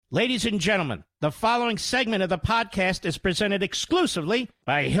Ladies and gentlemen, the following segment of the podcast is presented exclusively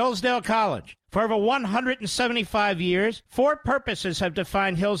by Hillsdale College. For over 175 years, four purposes have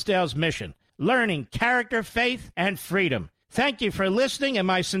defined Hillsdale's mission: learning, character, faith, and freedom. Thank you for listening, and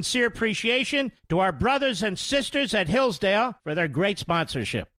my sincere appreciation to our brothers and sisters at Hillsdale for their great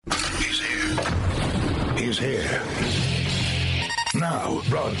sponsorship. He's here. He's here. Now,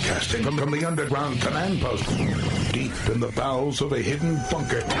 broadcasting from the underground command post, deep in the bowels of a hidden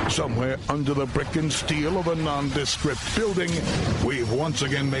bunker, somewhere under the brick and steel of a nondescript building, we've once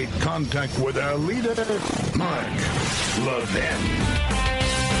again made contact with our leader, Mark Levin.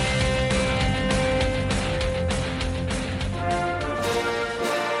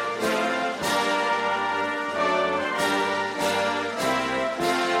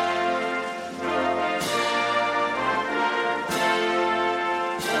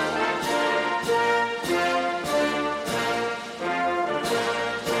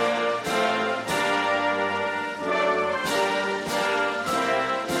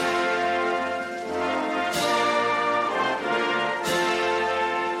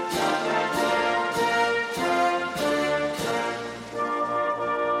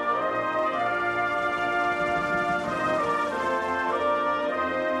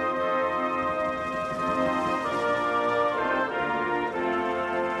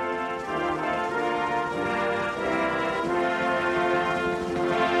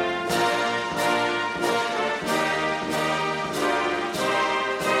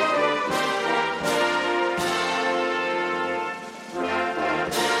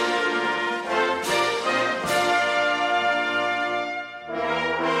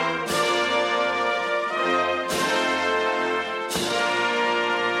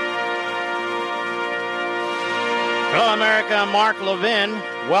 I'm Mark Levin.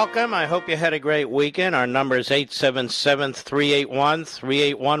 Welcome. I hope you had a great weekend. Our number is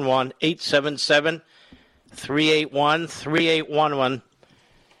 877-381-3811, 877-381-3811.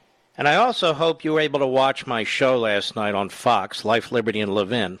 And I also hope you were able to watch my show last night on Fox, Life, Liberty, and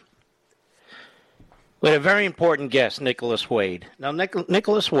Levin. We had a very important guest, Nicholas Wade. Now,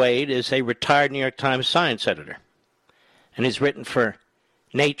 Nicholas Wade is a retired New York Times science editor, and he's written for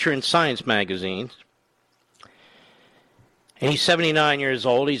Nature and Science magazines. And he's 79 years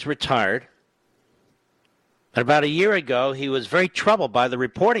old. He's retired. But about a year ago, he was very troubled by the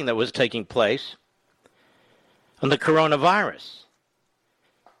reporting that was taking place on the coronavirus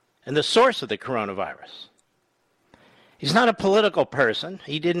and the source of the coronavirus. He's not a political person.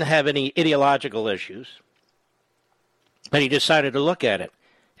 He didn't have any ideological issues. But he decided to look at it.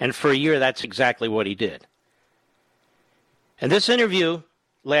 And for a year, that's exactly what he did. And this interview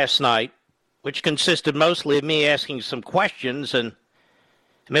last night, which consisted mostly of me asking some questions and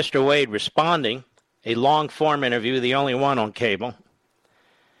Mr. Wade responding, a long-form interview, the only one on cable.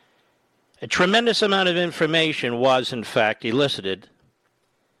 A tremendous amount of information was, in fact, elicited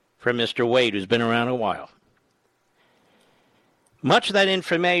from Mr. Wade, who's been around a while. Much of that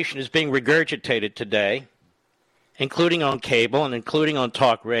information is being regurgitated today, including on cable and including on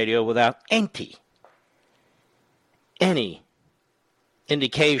talk radio, without any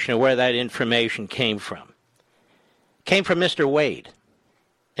indication of where that information came from. Came from Mr. Wade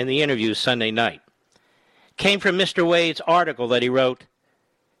in the interview Sunday night. Came from Mr. Wade's article that he wrote,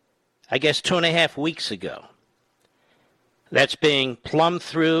 I guess, 2.5 weeks ago. That's being plumbed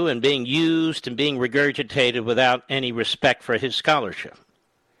through and being used and being regurgitated without any respect for his scholarship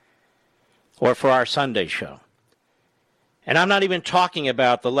or for our Sunday show. And I'm not even talking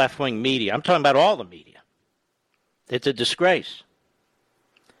about the left-wing media. I'm talking about all the media. It's a disgrace.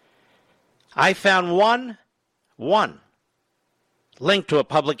 I found one link to a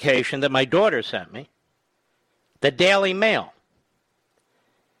publication that my daughter sent me, the Daily Mail.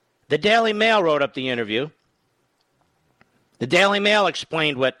 The Daily Mail wrote up the interview. The Daily Mail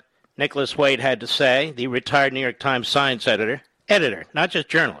explained what Nicholas Wade had to say, the retired New York Times science editor, not just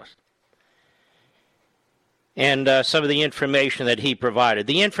journalist, and some of the information that he provided.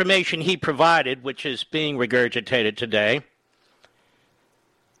 The information he provided, which is being regurgitated today,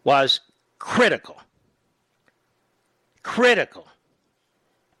 was critical,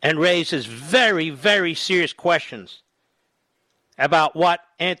 and raises very, very serious questions about what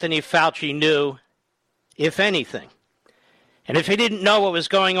Anthony Fauci knew, if anything. And if he didn't know what was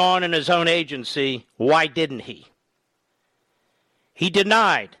going on in his own agency, why didn't he? He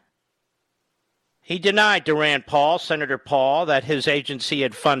denied to Rand Paul, Senator Paul, that his agency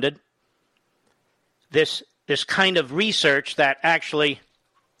had funded this kind of research that actually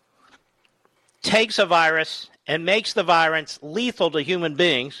takes a virus and makes the virus lethal to human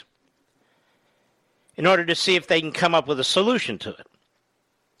beings in order to see if they can come up with a solution to it.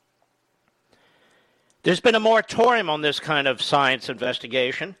 There's been a moratorium on this kind of science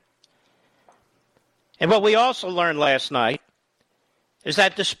investigation. And what we also learned last night is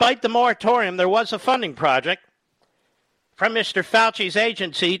that despite the moratorium, there was a funding project from Mr. Fauci's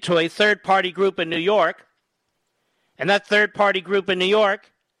agency to a third-party group in New York. And that third-party group in New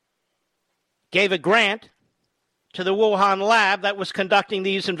York gave a grant to the Wuhan lab that was conducting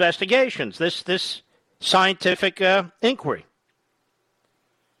these investigations, this scientific inquiry.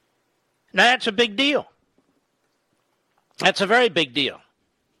 Now, that's a big deal. That's a very big deal.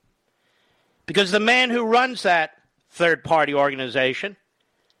 Because the man who runs that third-party organization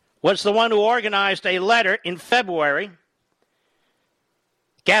was the one who organized a letter in February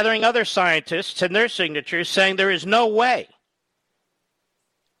gathering other scientists and their signatures saying there is no way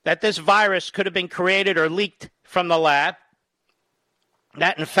that this virus could have been created or leaked from the lab,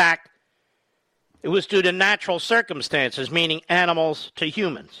 that in fact it was due to natural circumstances, meaning animals to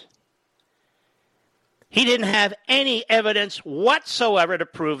humans. He didn't have any evidence whatsoever to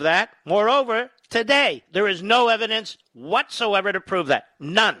prove that. Moreover, today, there is no evidence whatsoever to prove that.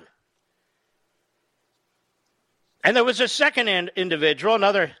 None. And there was a second individual,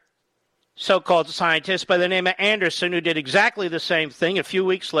 another so-called scientist by the name of Anderson, who did exactly the same thing a few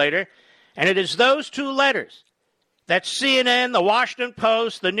weeks later. And it is those two letters that CNN, the Washington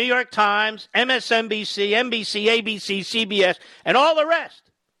Post, the New York Times, MSNBC, NBC, ABC, CBS, and all the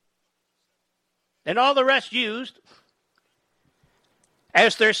rest used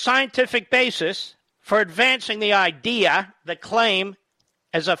as their scientific basis for advancing the idea, the claim,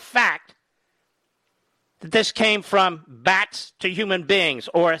 as a fact, that this came from bats to human beings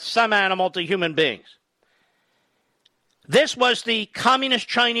or some animal to human beings. This was the Communist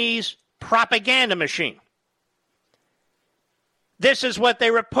Chinese propaganda machine. This is what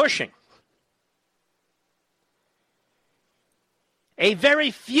they were pushing. A very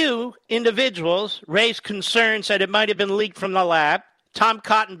few individuals raised concerns that it might have been leaked from the lab, Tom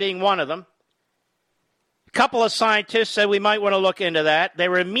Cotton being one of them. A couple of scientists said we might want to look into that. They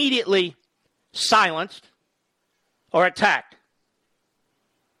were immediately silenced or attacked.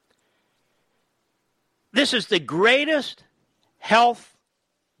 This is the greatest health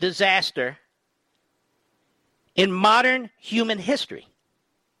disaster in modern human history.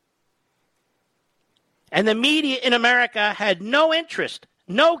 And the media in America had no interest,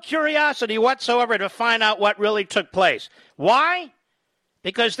 no curiosity whatsoever to find out what really took place. Why?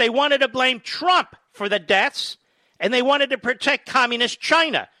 Because they wanted to blame Trump for the deaths, and they wanted to protect communist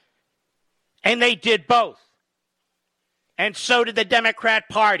China. And they did both. And so did the Democrat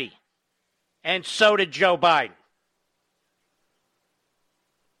Party. And so did Joe Biden.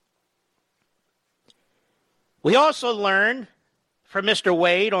 We also learned from Mr.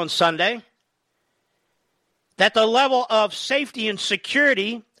 Wade on Sunday that the level of safety and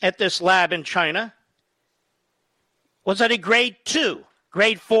security at this lab in China was at a grade 2.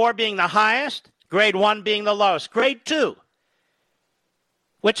 Grade 4 being the highest, grade 1 being the lowest. Grade 2,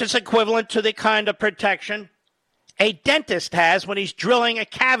 which is equivalent to the kind of protection a dentist has when he's drilling a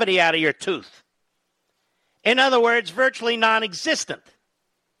cavity out of your tooth. In other words, virtually non-existent.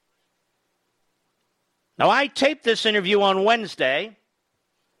 Now, I taped this interview on Wednesday,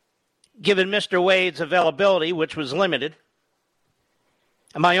 given Mr. Wade's availability, which was limited,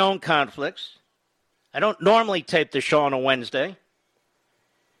 and my own conflicts. I don't normally tape the show on a Wednesday.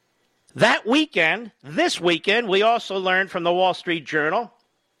 That weekend, this weekend, we also learned from the Wall Street Journal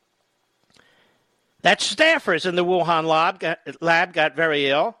that staffers in the Wuhan lab got very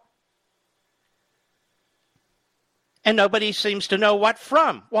ill. And nobody seems to know what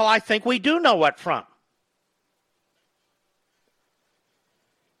from. Well, I think we do know what from.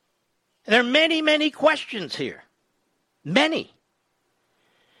 There are many, many questions here. Many.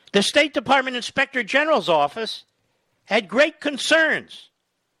 The State Department Inspector General's office had great concerns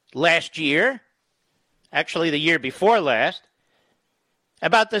last year, actually the year before last,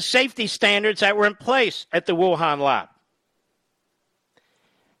 about the safety standards that were in place at the Wuhan lab.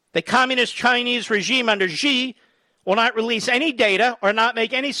 The Communist Chinese regime under Xi will not release any data or not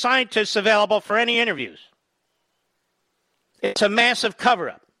make any scientists available for any interviews. It's a massive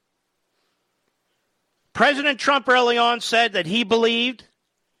cover-up. President Trump early on said that he believed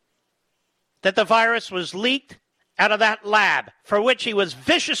that the virus was leaked out of that lab, for which he was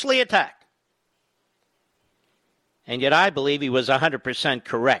viciously attacked. And yet I believe he was 100%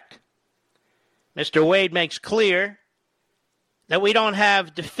 correct. Mr. Wade makes clear that we don't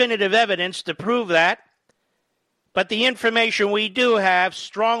have definitive evidence to prove that, but the information we do have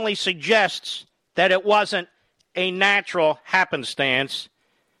strongly suggests that it wasn't a natural happenstance,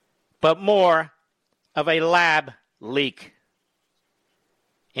 but more of a lab leak.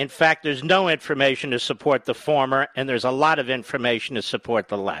 In fact, there's no information to support the former, and there's a lot of information to support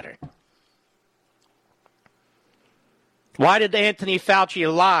the latter. Why did Anthony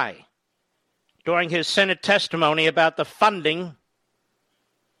Fauci lie during his Senate testimony about the funding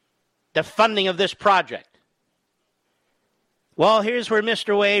of this project? Well, here's where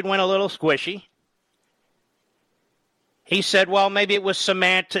Mr. Wade went a little squishy. He said, well, maybe it was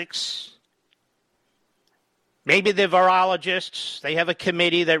semantics. Maybe the virologists, they have a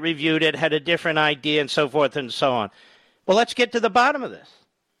committee that reviewed it, had a different idea, and so forth and so on. Well, let's get to the bottom of this.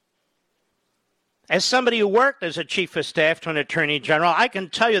 As somebody who worked as a chief of staff to an attorney general, I can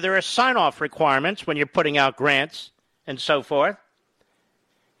tell you there are sign-off requirements when you're putting out grants and so forth.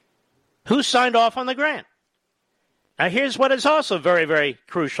 Who signed off on the grant? Now, here's what is also very, very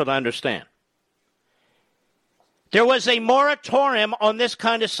crucial to understand. There was a moratorium on this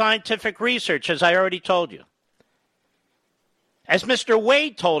kind of scientific research, as I already told you. As Mr.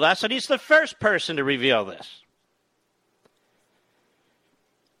 Wade told us, and he's the first person to reveal this.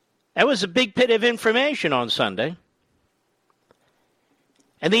 That was a big bit of information on Sunday.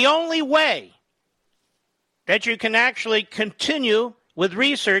 And the only way that you can actually continue with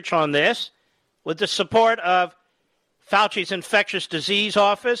research on this, with the support of Fauci's Infectious Disease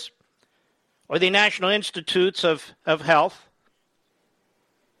Office or the National Institutes of Health,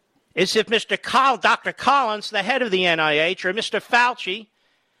 is if Dr. Collins, the head of the NIH, or Mr. Fauci,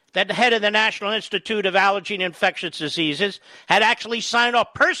 the head of the National Institute of Allergy and Infectious Diseases, had actually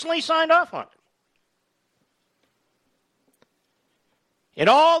personally signed off on it. In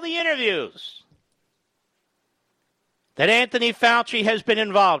all the interviews that Anthony Fauci has been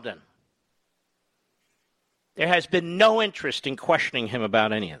involved in, there has been no interest in questioning him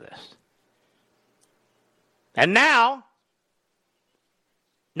about any of this. And now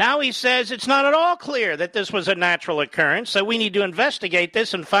he says it's not at all clear that this was a natural occurrence, so we need to investigate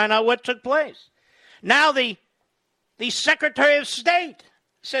this and find out what took place. Now the Secretary of State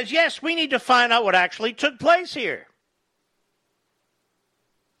says, yes, we need to find out what actually took place here.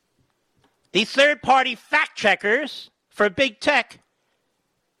 The third-party fact-checkers for big tech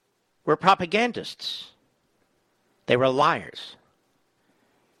were propagandists. They were liars.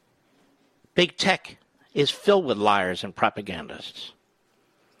 Big tech is filled with liars and propagandists.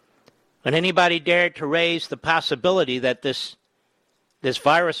 When anybody dared to raise the possibility that this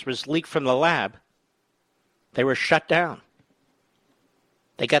virus was leaked from the lab, they were shut down.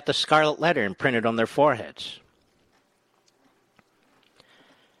 They got the scarlet letter imprinted on their foreheads.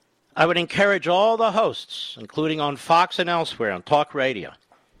 I would encourage all the hosts, including on Fox and elsewhere on talk radio,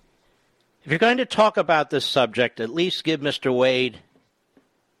 if you're going to talk about this subject, at least give Mr. Wade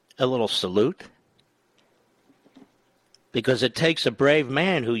a little salute. Because it takes a brave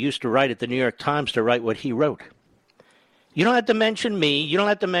man who used to write at the New York Times to write what he wrote. You don't have to mention me. You don't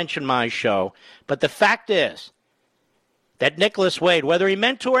have to mention my show. But the fact is that Nicholas Wade, whether he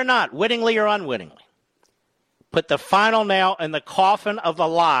meant to or not, wittingly or unwittingly, put the final nail in the coffin of the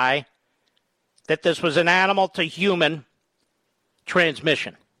lie that this was an animal-to-human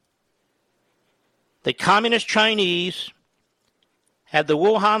transmission. The communist Chinese had the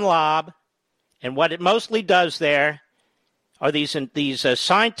Wuhan lab, and what it mostly does there are these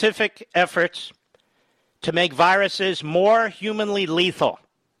scientific efforts to make viruses more humanly lethal.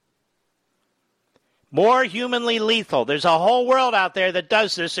 More humanly lethal. There's a whole world out there that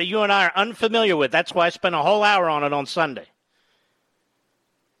does this that you and I are unfamiliar with. That's why I spent a whole hour on it on Sunday.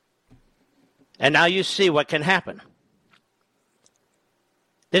 And now you see what can happen.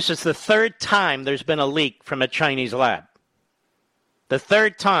 This is the third time there's been a leak from a Chinese lab. The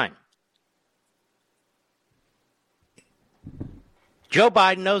third time. Joe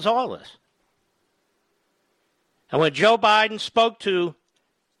Biden knows all this. And when Joe Biden spoke to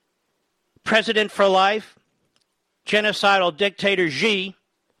President for life, genocidal dictator Xi,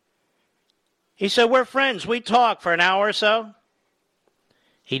 he said, we're friends. We talk for an hour or so.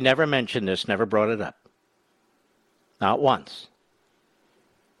 He never mentioned this, never brought it up. Not once.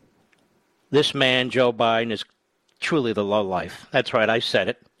 This man, Joe Biden, is truly the lowlife. That's right, I said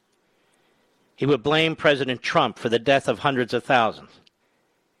it. He would blame President Trump for the death of hundreds of thousands.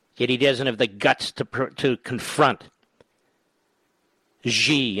 Yet he doesn't have the guts to confront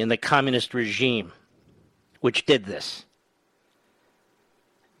Xi and the communist regime, which did this,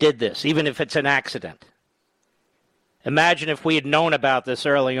 even if it's an accident. Imagine if we had known about this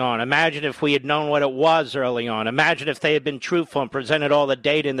early on. Imagine if we had known what it was early on. Imagine if they had been truthful and presented all the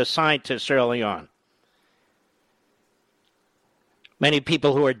data and the scientists early on. Many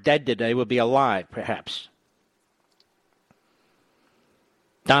people who are dead today would be alive, perhaps.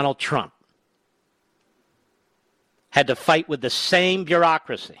 Donald Trump. had to fight with the same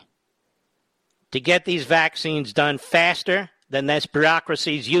bureaucracy to get these vaccines done faster than this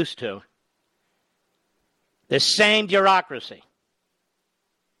bureaucracy's used to. The same bureaucracy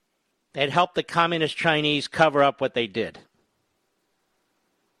that helped the communist Chinese cover up what they did.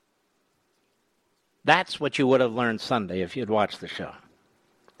 That's what you would have learned Sunday if you'd watched the show.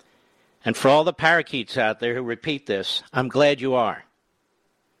 And for all the parakeets out there who repeat this, I'm glad you are.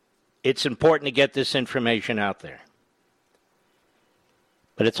 It's important to get this information out there.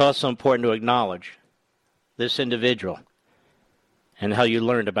 But it's also important to acknowledge this individual and how you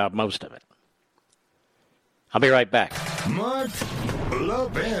learned about most of it. I'll be right back. Mark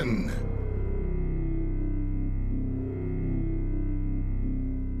Levin.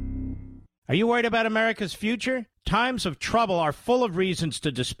 Are you worried about America's future? Times of trouble are full of reasons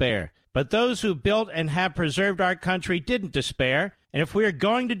to despair. But those who built and have preserved our country didn't despair. And if we are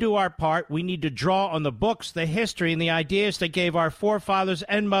going to do our part, we need to draw on the books, the history, and the ideas that gave our forefathers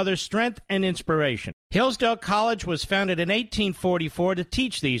and mothers strength and inspiration. Hillsdale College was founded in 1844 to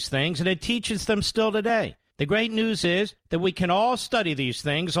teach these things, and it teaches them still today. The great news is that we can all study these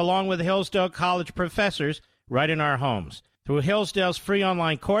things along with Hillsdale College professors right in our homes. Through Hillsdale's free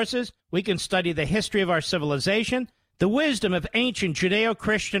online courses, we can study the history of our civilization, the wisdom of ancient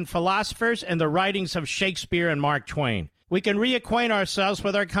Judeo-Christian philosophers, and the writings of Shakespeare and Mark Twain. We can reacquaint ourselves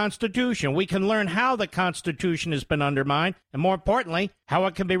with our Constitution. We can learn how the Constitution has been undermined, and more importantly, how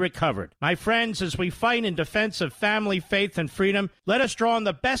it can be recovered. My friends, as we fight in defense of family, faith, and freedom, let us draw on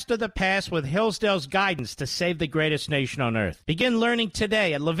the best of the past with Hillsdale's guidance to save the greatest nation on earth. Begin learning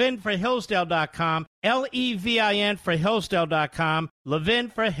today at levinforhillsdale.com, Levin for Hillsdale.com,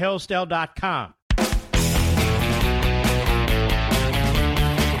 levinforhillsdale.com.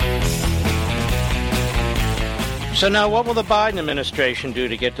 So now what will the Biden administration do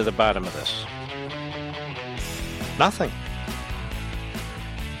to get to the bottom of this? Nothing.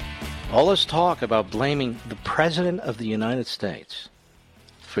 All this talk about blaming the President of the United States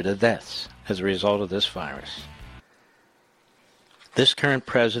for the deaths as a result of this virus. This current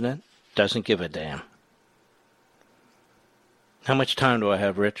president doesn't give a damn. How much time do I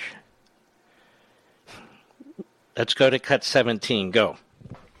have, Rich? Let's go to cut 17. Go.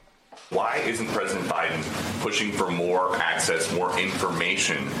 Why isn't President Biden pushing for more access, more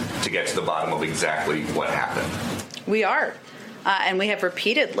information to get to the bottom of exactly what happened? We are. And we have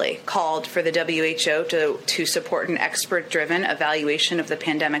repeatedly called for the WHO to support an expert-driven evaluation of the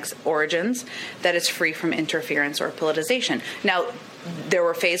pandemic's origins that is free from interference or politicization. Now, there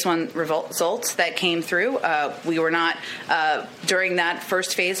were phase 1 results that came through. We were not, during that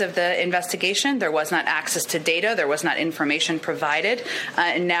first phase of the investigation, there was not access to data. There was not information provided.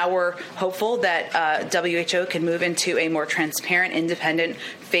 And now we're hopeful that WHO can move into a more transparent, independent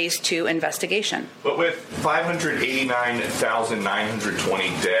phase 2 investigation. But with 589,920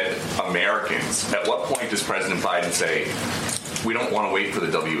 dead Americans, at what point does President Biden say, we don't want to wait for the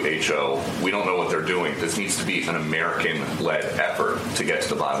WHO. We don't know what they're doing. This needs to be an American-led effort to get to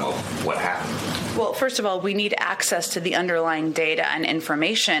the bottom of what happened. Well, first of all, we need access to the underlying data and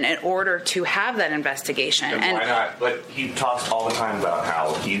information in order to have that investigation. And why not? But he talks all the time about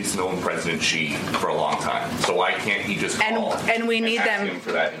how he's known President Xi for a long time. So why can't he just call and we need ask them him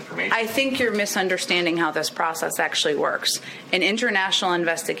for that information? I think you're misunderstanding how this process actually works. An international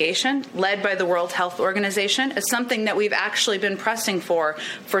investigation led by the World Health Organization is something that we've actually been pressing for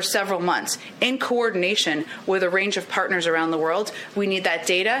several months in coordination with a range of partners around the world. We need that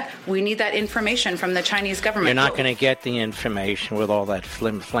data. We need that information from the Chinese government. You're not going to get the information with all that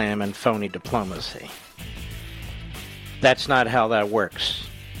flim-flam and phony diplomacy. That's not how that works.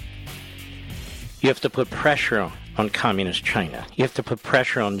 You have to put pressure on communist China. You have to put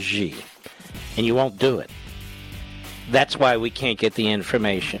pressure on Xi. And you won't do it. That's why we can't get the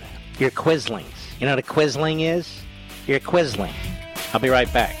information. You're Quislings. You know what a Quisling is? You're a Quisling. I'll be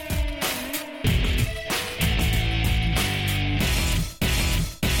right back.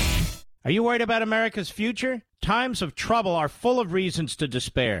 Are you worried about America's future? Times of trouble are full of reasons to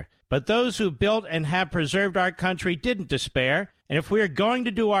despair. But those who built and have preserved our country didn't despair. And if we are going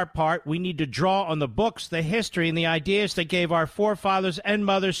to do our part, we need to draw on the books, the history, and the ideas that gave our forefathers and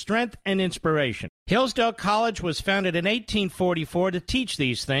mothers strength and inspiration. Hillsdale College was founded in 1844 to teach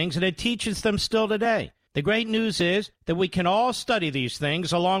these things, and it teaches them still today. The great news is that we can all study these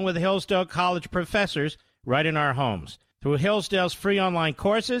things along with Hillsdale College professors right in our homes. Through Hillsdale's free online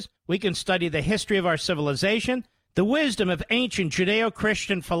courses, we can study the history of our civilization, the wisdom of ancient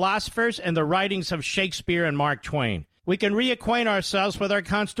Judeo-Christian philosophers, and the writings of Shakespeare and Mark Twain. We can reacquaint ourselves with our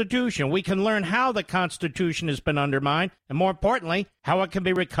Constitution. We can learn how the Constitution has been undermined, and more importantly, how it can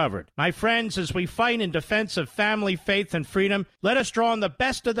be recovered. My friends, as we fight in defense of family, faith, and freedom, let us draw on the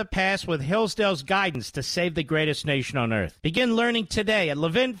best of the past with Hillsdale's guidance to save the greatest nation on earth. Begin learning today at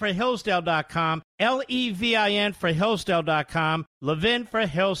levinforhillsdale.com, Levin for Hillsdale.com,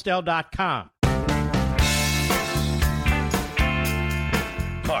 levinforhillsdale.com.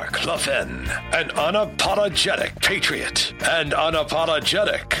 Mark Levin, an unapologetic patriot and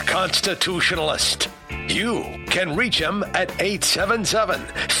unapologetic constitutionalist. You can reach him at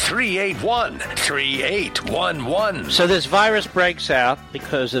 877-381-3811. So this virus breaks out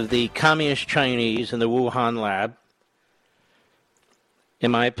because of the communist Chinese in the Wuhan lab,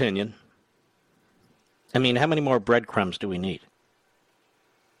 in my opinion. I mean, how many more breadcrumbs do we need?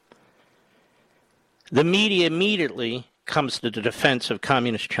 The media immediately comes to the defense of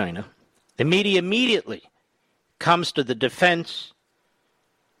communist China. The media immediately comes to the defense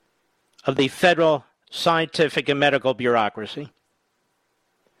of the federal scientific and medical bureaucracy.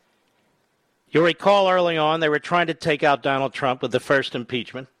 You'll recall early on they were trying to take out Donald Trump with the first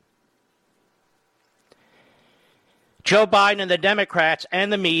impeachment. Joe Biden and the Democrats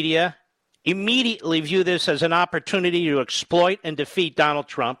and the media immediately view this as an opportunity to exploit and defeat Donald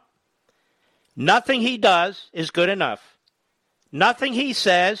Trump. Nothing he does is good enough. Nothing he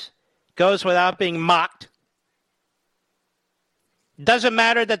says goes without being mocked. Doesn't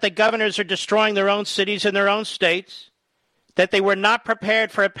matter that the governors are destroying their own cities and their own states, that they were not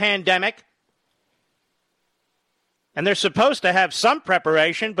prepared for a pandemic. And they're supposed to have some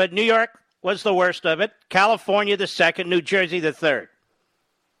preparation, but New York was the worst of it, California the second, New Jersey the third.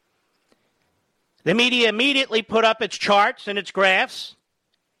 The media immediately put up its charts and its graphs,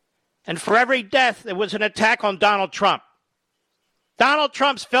 and for every death, there was an attack on Donald Trump. Donald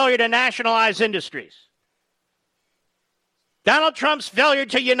Trump's failure to nationalize industries. Donald Trump's failure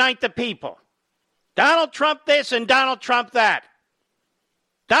to unite the people. Donald Trump this and Donald Trump that.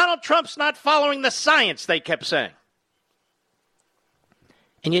 Donald Trump's not following the science, they kept saying.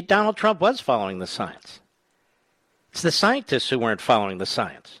 And yet Donald Trump was following the science. It's the scientists who weren't following the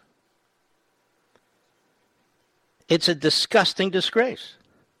science. It's a disgusting disgrace.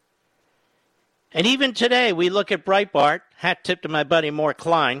 And even today, we look at Breitbart, hat tip to my buddy Mark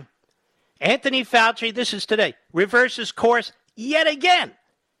Klein. Anthony Fauci, this is today, reverses course yet again.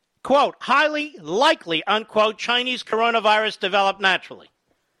 Quote, highly likely, unquote, Chinese coronavirus developed naturally.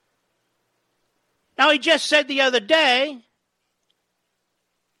 Now, he just said the other day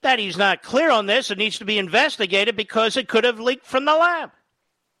that he's not clear on this. It needs to be investigated because it could have leaked from the lab.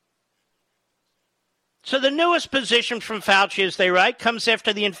 So the newest position from Fauci, as they write, comes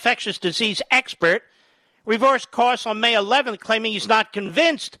after the infectious disease expert reversed course on May 11th, claiming he's not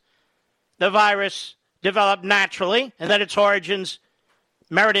convinced the virus developed naturally and that its origins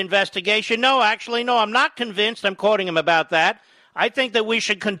merit investigation. No, I'm not convinced. I'm quoting him about that. I think that we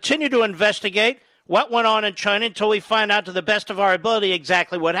should continue to investigate what went on in China until we find out to the best of our ability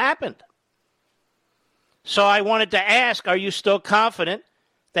exactly what happened. So I wanted to ask, are you still confident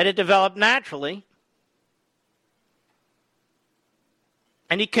that it developed naturally?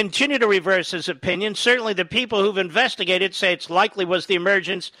 And he continued to reverse his opinion. Certainly the people who've investigated say it's likely was the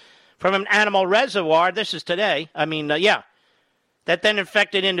emergence from an animal reservoir. This is today. That then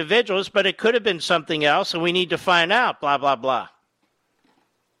infected individuals, but it could have been something else, and we need to find out, blah, blah, blah.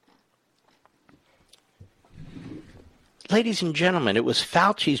 Ladies and gentlemen, it was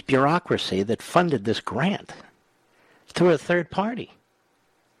Fauci's bureaucracy that funded this grant through a third party.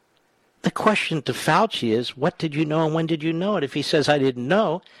 The question to Fauci is, what did you know and when did you know it? If he says, I didn't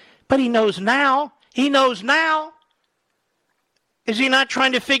know, but he knows now. He knows now. Is he not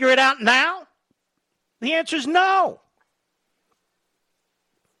trying to figure it out now? The answer is no.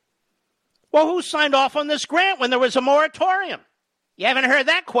 Well, who signed off on this grant when there was a moratorium? You haven't heard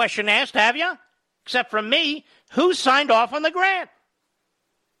that question asked, have you? Except from me. Who signed off on the grant?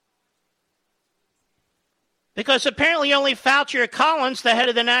 Because apparently only Fauci or Collins, the head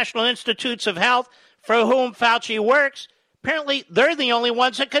of the National Institutes of Health, for whom Fauci works, apparently they're the only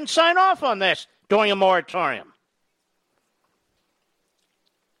ones that can sign off on this during a moratorium.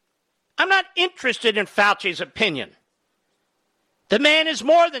 I'm not interested in Fauci's opinion. The man is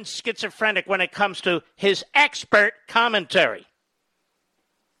more than schizophrenic when it comes to his expert commentary.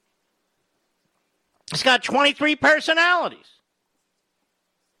 He's got 23 personalities.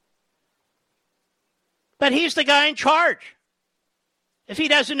 But he's the guy in charge. If he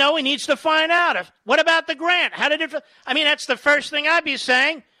doesn't know, he needs to find out. What about the grant? How did it... that's the first thing I'd be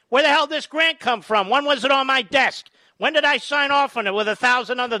saying. Where the hell did this grant come from? When was it on my desk? When did I sign off on it with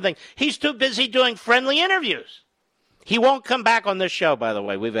 1,000 other things? He's too busy doing friendly interviews. He won't come back on this show, by the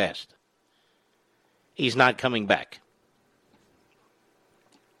way. We've asked. He's not coming back.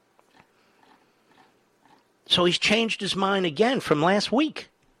 So he's changed his mind again from last week.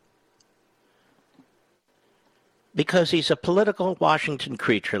 Because he's a political Washington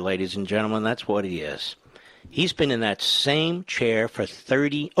creature, ladies and gentlemen. That's what he is. He's been in that same chair for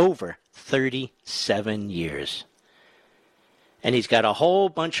over 37 years. And he's got a whole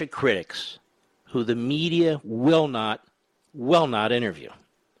bunch of critics who the media will not interview.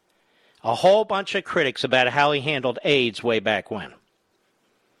 A whole bunch of critics about how he handled AIDS way back when.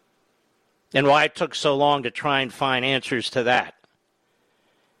 And why it took so long to try and find answers to that.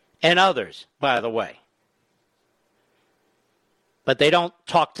 And others, by the way. But they don't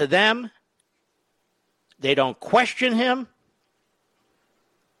talk to them. They don't question him.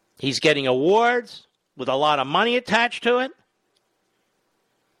 He's getting awards with a lot of money attached to it.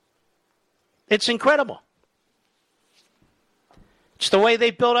 It's incredible. It's the way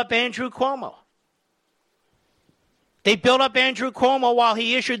they built up Andrew Cuomo. They built up Andrew Cuomo while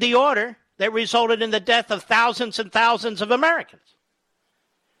he issued the order that resulted in the death of thousands and thousands of Americans.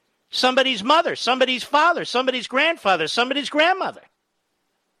 Somebody's mother, somebody's father, somebody's grandfather, somebody's grandmother.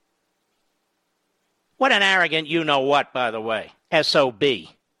 What an arrogant you-know-what, by the way. SOB.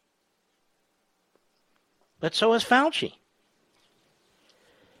 But so is Fauci.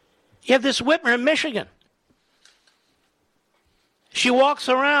 You have this Whitmer in Michigan. She walks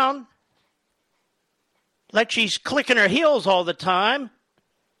around like she's clicking her heels all the time,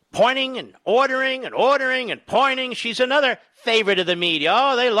 pointing and ordering and pointing. She's another favorite of the media.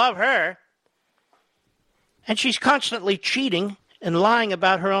 Oh, they love her. And she's constantly cheating and lying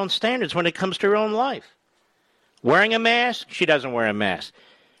about her own standards when it comes to her own life. Wearing a mask, she doesn't wear a mask.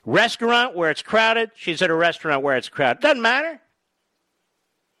 Restaurant where it's crowded, she's at a restaurant where it's crowded. Doesn't matter.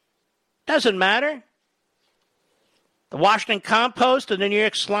 Doesn't matter. The Washington Compost and the New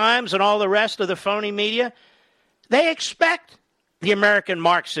York Slimes and all the rest of the phony media, they expect the American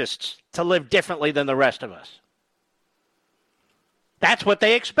Marxists to live differently than the rest of us. That's what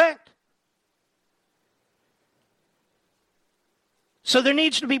they expect. So there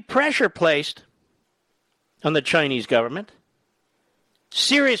needs to be pressure placed on the Chinese government.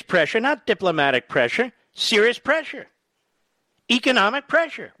 Serious pressure, not diplomatic pressure, serious pressure. Economic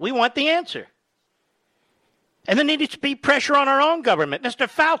pressure. We want the answer. And there needs to be pressure on our own government. Dr.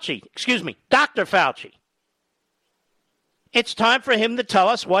 Fauci. It's time for him to tell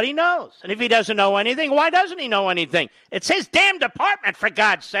us what he knows. And if he doesn't know anything, why doesn't he know anything? It's his damn department, for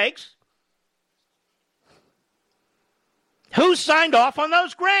God's sakes. Who signed off on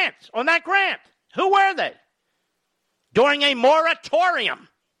those grants, on that grant? Who were they? During a moratorium.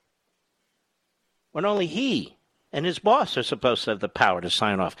 When only he and his boss are supposed to have the power to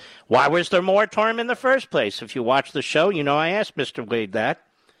sign off. Why was there a moratorium in the first place? If you watch the show, you know I asked Mr. Wade that.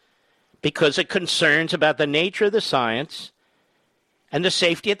 Because of concerns about the nature of the science and the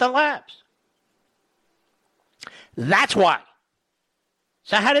safety at the labs. That's why.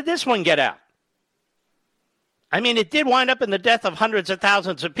 So how did this one get out? I mean, it did wind up in the death of hundreds of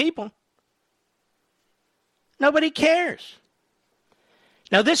thousands of people. Nobody cares.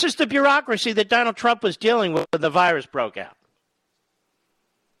 Now, this is the bureaucracy that Donald Trump was dealing with when the virus broke out.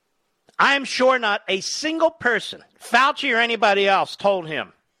 I am sure not a single person, Fauci or anybody else, told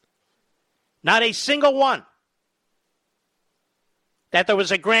him, not a single one, that there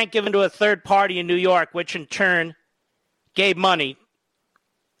was a grant given to a third party in New York, which in turn gave money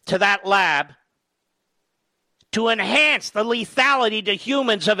to that lab to enhance the lethality to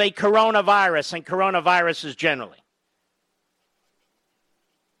humans of a coronavirus and coronaviruses generally.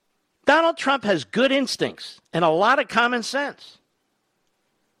 Donald Trump has good instincts and a lot of common sense.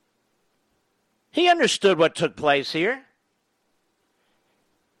 He understood what took place here.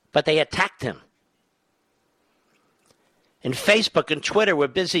 But they attacked him. And Facebook and Twitter were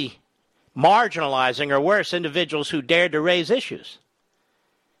busy marginalizing, or worse, individuals who dared to raise issues.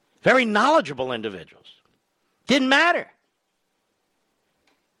 Very knowledgeable individuals. Didn't matter.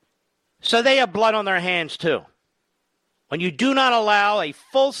 So they have blood on their hands too. When you do not allow a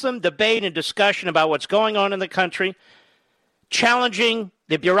fulsome debate and discussion about what's going on in the country, challenging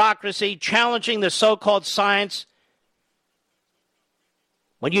the bureaucracy, challenging the so-called science,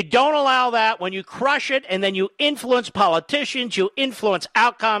 when you don't allow that, when you crush it, and then you influence politicians, you influence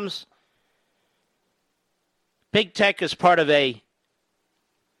outcomes, big tech is part of a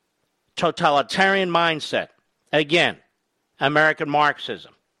totalitarian mindset. Again, American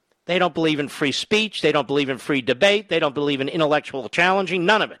Marxism. They don't believe in free speech. They don't believe in free debate. They don't believe in intellectual challenging.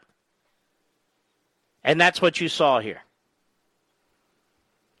 None of it. And that's what you saw here.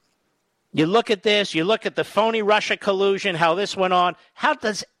 You look at this, you look at the phony Russia collusion, how this went on. How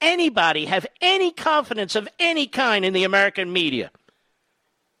does anybody have any confidence of any kind in the American media?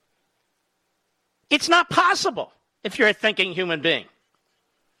 It's not possible if you're a thinking human being.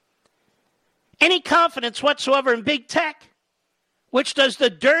 Any confidence whatsoever in big tech, which does the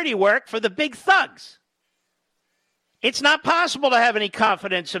dirty work for the big thugs. It's not possible to have any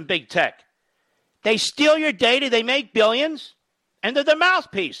confidence in big tech. They steal your data, they make billions, and they're the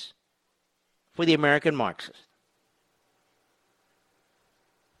mouthpiece for the American Marxists.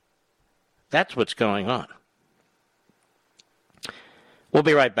 That's what's going on. We'll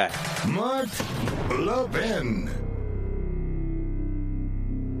be right back. Mark Levin.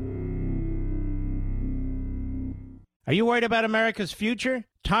 Are you worried about America's future?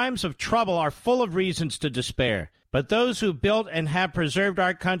 Times of trouble are full of reasons to despair. But those who built and have preserved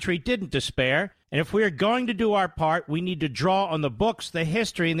our country didn't despair. And if we are going to do our part, we need to draw on the books, the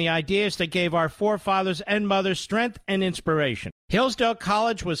history, and the ideas that gave our forefathers and mothers strength and inspiration. Hillsdale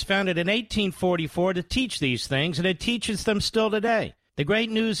College was founded in 1844 to teach these things, and it teaches them still today. The great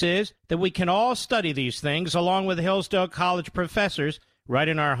news is that we can all study these things along with Hillsdale College professors right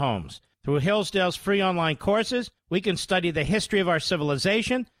in our homes. Through Hillsdale's free online courses, we can study the history of our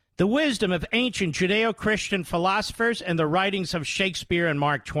civilization, the wisdom of ancient Judeo-Christian philosophers, and the writings of Shakespeare and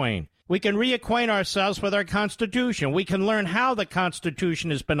Mark Twain. We can reacquaint ourselves with our Constitution. We can learn how the Constitution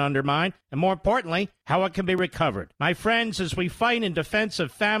has been undermined, and more importantly, how it can be recovered. My friends, as we fight in defense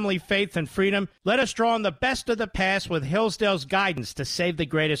of family, faith, and freedom, let us draw on the best of the past with Hillsdale's guidance to save the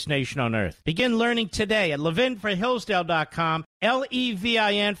greatest nation on earth. Begin learning today at levinforhillsdale.com,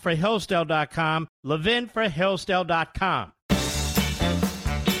 Levin for Hillsdale.com, levinforhillsdale.com.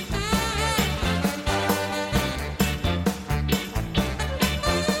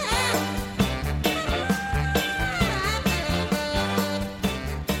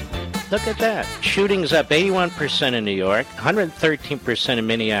 Look at that. Shootings up 81% in New York, 113% in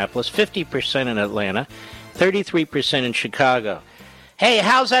Minneapolis, 50% in Atlanta, 33% in Chicago. Hey,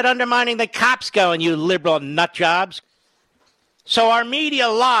 how's that undermining the cops going, you liberal nut jobs? So our media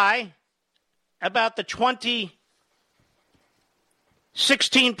lie about the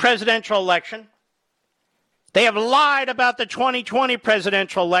 2016 presidential election. They have lied about the 2020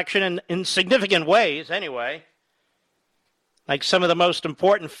 presidential election in significant ways, anyway. Like some of the most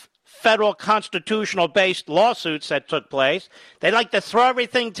important federal constitutional-based lawsuits that took place. They like to throw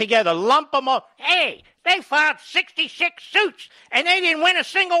everything together, lump them all. Hey, they filed 66 suits, and they didn't win a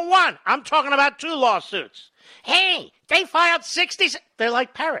single one. I'm talking about 2 lawsuits. Hey, they filed 60. They're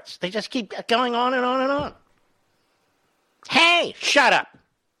like parrots. They just keep going on and on and on. Hey, shut up.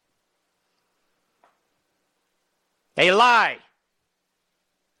 They lie.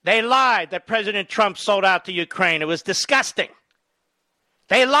 They lied that President Trump sold out to Ukraine. It was disgusting.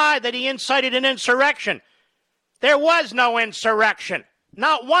 They lied that he incited an insurrection. There was no insurrection.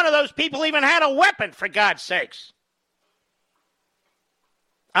 Not one of those people even had a weapon, for God's sakes.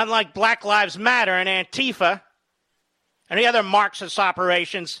 Unlike Black Lives Matter and Antifa and the other Marxist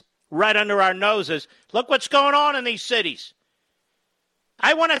operations right under our noses, look what's going on in these cities.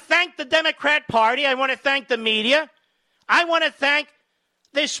 I want to thank the Democrat Party. I want to thank the media. I want to thank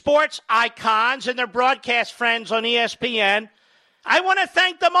the sports icons and their broadcast friends on ESPN. I want to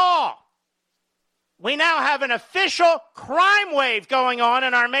thank them all. We now have an official crime wave going on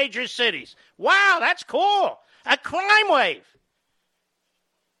in our major cities. Wow, that's cool. A crime wave.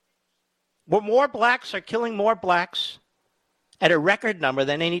 Where more blacks are killing more blacks at a record number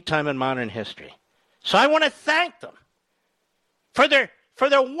than any time in modern history. So I want to thank them for their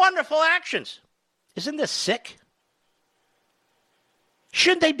wonderful actions. Isn't this sick?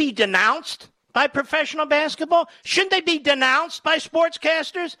 Shouldn't they be denounced by professional basketball? Shouldn't they be denounced by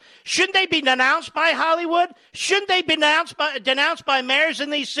sportscasters? Shouldn't they be denounced by Hollywood? Shouldn't they be denounced by mayors in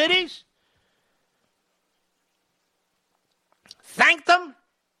these cities? Thank them.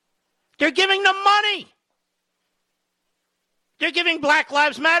 They're giving them money. They're giving Black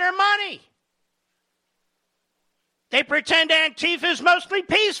Lives Matter money. They pretend Antifa is mostly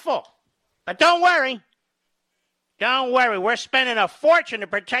peaceful. But don't worry. Don't worry. We're spending a fortune to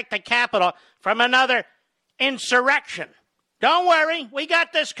protect the Capitol from another insurrection. Don't worry. We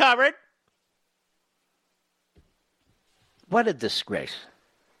got this covered. What a disgrace.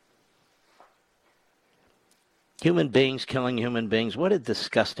 Human beings killing human beings. What a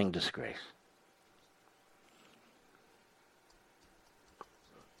disgusting disgrace.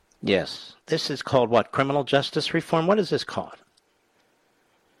 Yes, this is called what? Criminal justice reform? What is this called?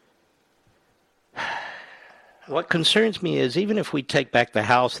 What concerns me is even if we take back the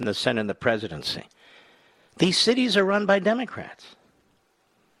House and the Senate and the presidency, these cities are run by Democrats. These cities are run by Democrats. These cities are run by Democrats. These cities are run by Democrats. These cities are run by Democrats. These cities are run by Democrats. These cities are run by Democrats. These cities are run by Democrats. These cities are run by Democrats. These cities are run by Democrats. These cities are run by Democrats. These cities are run by Democrats. These cities are run by Democrats. These cities are run by Democrats. These cities are run by Democrats. What concerns me is even if we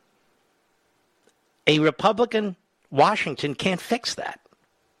take back the House and the Senate and the presidency, A Republican Washington can't fix that.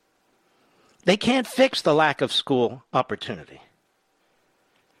 They can't fix the lack of school opportunity.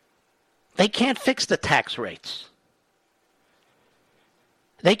 They can't fix the tax rates.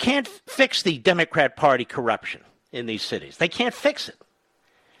 They can't fix the Democrat Party corruption in these cities. They can't fix it.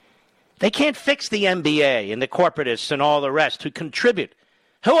 They can't fix the MBA and the corporatists and all the rest who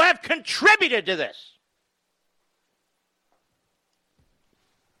have contributed to this.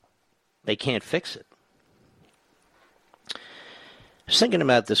 They can't fix it. I was thinking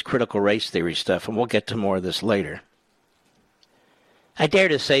about this critical race theory stuff, and we'll get to more of this later. I dare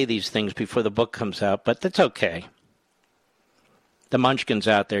to say these things before the book comes out, but that's okay. The munchkins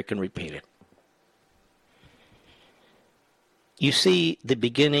out there can repeat it. You see the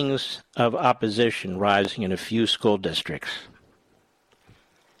beginnings of opposition rising in a few school districts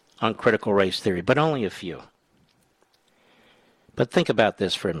on critical race theory, but only a few. But think about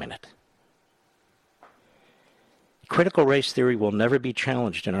this for a minute. Critical race theory will never be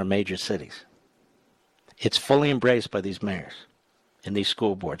challenged in our major cities. It's fully embraced by these mayors and these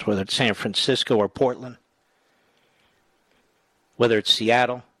school boards, whether it's San Francisco or Portland, whether it's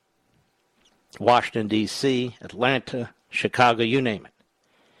Seattle, Washington, D.C., Atlanta, Chicago, you name it.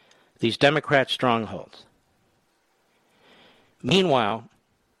 These Democrat strongholds. Meanwhile,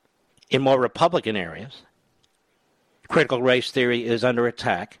 in more Republican areas, critical race theory is under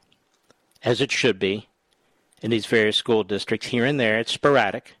attack, as it should be, in these various school districts. Here and there, it's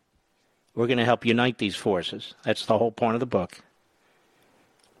sporadic. We're going to help unite these forces. That's the whole point of the book.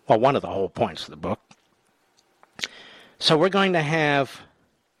 Well, one of the whole points of the book. So we're going to have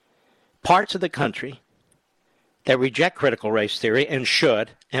parts of the country that reject critical race theory and should,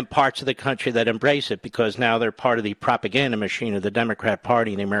 and parts of the country that embrace it because now they're part of the propaganda machine of the Democrat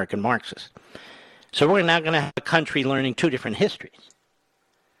Party and the American Marxists. So we're now going to have a country learning two different histories.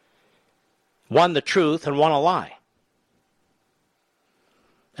 One the truth and one a lie.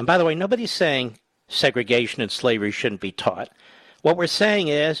 And by the way, nobody's saying segregation and slavery shouldn't be taught. What we're saying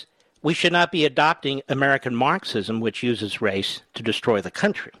is we should not be adopting American Marxism, which uses race to destroy the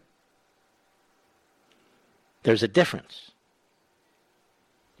country. There's a difference.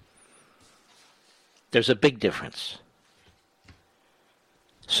 There's a big difference.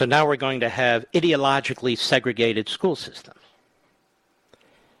 So now we're going to have ideologically segregated school systems.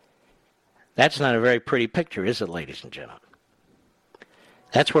 That's not a very pretty picture, is it, ladies and gentlemen?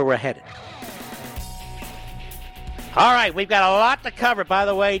 That's where we're headed. All right, we've got a lot to cover. By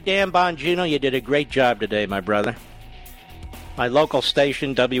the way, Dan Bongino, you did a great job today, my brother. My local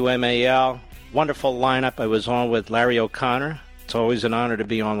station, WMAL, wonderful lineup. I was on with Larry O'Connor. It's always an honor to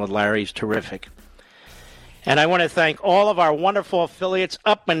be on with Larry. He's terrific. And I want to thank all of our wonderful affiliates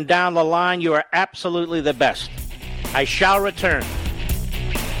up and down the line. You are absolutely the best. I shall return.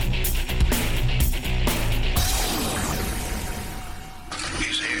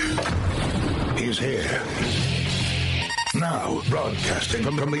 He's here. Now, broadcasting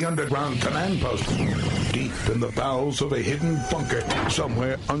from the underground command post, deep in the bowels of a hidden bunker,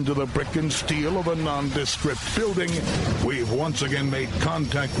 somewhere under the brick and steel of a nondescript building, we've once again made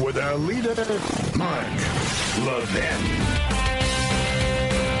contact with our leader, Mark Levin.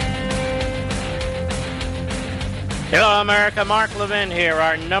 Hello, America. Mark Levin here.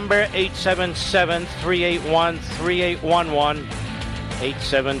 Our number, 877-381-3811.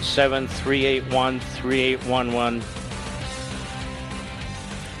 877-381-3811.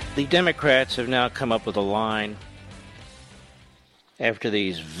 The Democrats have now come up with a line after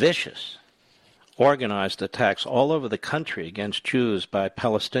these vicious, organized attacks all over the country against Jews by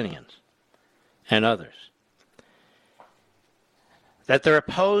Palestinians and others, that they're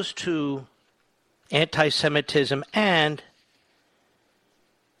opposed to anti-Semitism and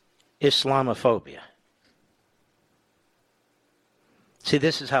Islamophobia. See,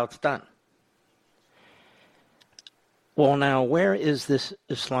 this is how it's done. Well, now, where is this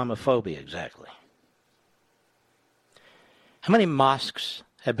Islamophobia exactly? How many mosques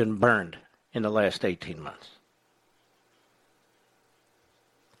have been burned in the last 18 months?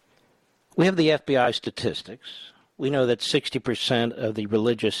 We have the FBI statistics. We know that 60% of the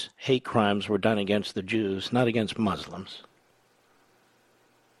religious hate crimes were done against the Jews, not against Muslims.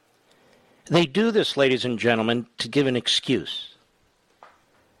 They do this, ladies and gentlemen, to give an excuse,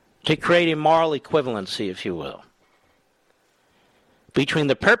 to create a moral equivalency, if you will, between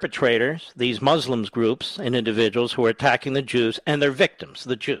the perpetrators, these Muslims groups and individuals who are attacking the Jews, and their victims,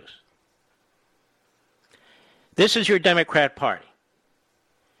 the Jews. This is your Democrat Party.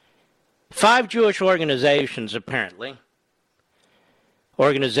 5 Jewish organizations, apparently,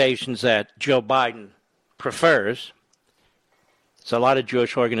 organizations that Joe Biden prefers. There's a lot of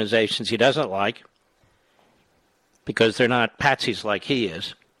Jewish organizations he doesn't like. because they're not patsies like he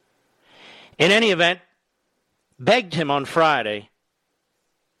is. In any event, begged him on Friday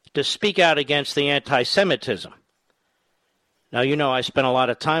to speak out against the anti-Semitism. Now, you know I spent a lot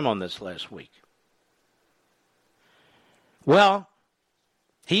of time on this last week. Well,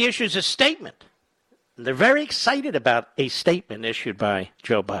 he issues a statement. They're very excited about a statement issued by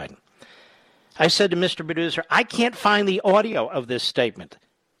Joe Biden. I said to Mr. Producer, I can't find the audio of this statement.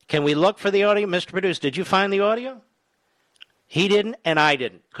 Can we look for the audio? Mr. Producer, did you find the audio? He didn't, and I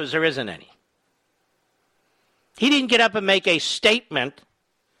didn't, because there isn't any. He didn't get up and make a statement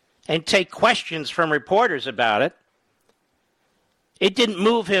and take questions from reporters about it. It didn't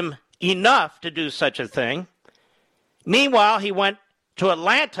move him enough to do such a thing. Meanwhile, he went to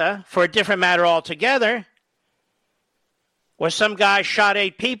Atlanta for a different matter altogether, where some guy shot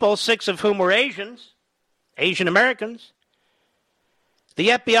 8 people, 6 of whom were Asian Americans. The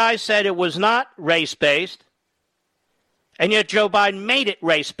FBI said it was not race-based, and yet Joe Biden made it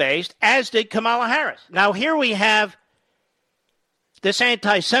race-based, as did Kamala Harris. Now, here we have this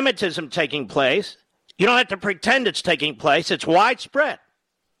anti-Semitism taking place. You don't have to pretend it's taking place. It's widespread.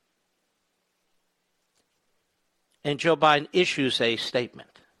 And Joe Biden issues a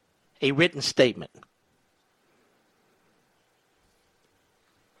statement, a written statement.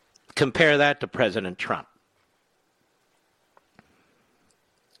 Compare that to President Trump,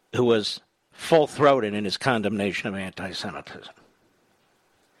 who was full-throated in his condemnation of anti-Semitism.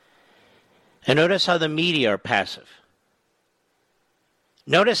 And notice how the media are passive.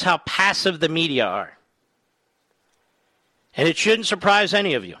 Notice how passive the media are. And it shouldn't surprise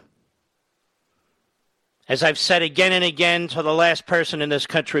any of you. As I've said again and again till the last person in this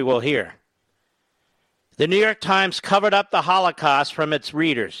country will hear, the New York Times covered up the Holocaust from its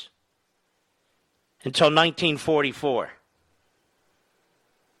readers until 1944.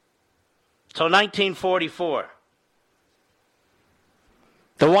 Till 1944.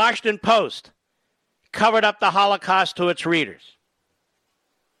 The Washington Post covered up the Holocaust to its readers.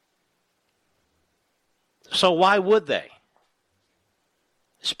 So why would they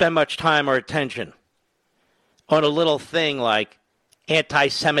spend much time or attention on a little thing like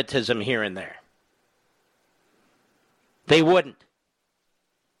anti-Semitism here and there? They wouldn't.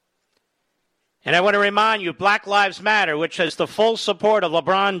 And I want to remind you, Black Lives Matter, which has the full support of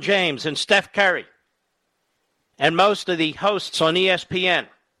LeBron James and Steph Curry and most of the hosts on ESPN,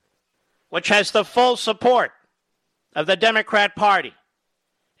 which has the full support of the Democrat Party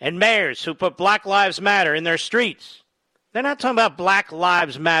and mayors who put Black Lives Matter in their streets. They're not talking about Black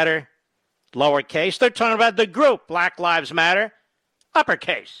Lives Matter, lowercase. They're talking about the group Black Lives Matter,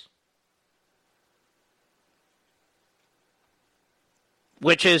 uppercase,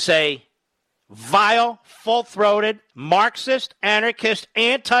 which is a vile, full-throated, Marxist, anarchist,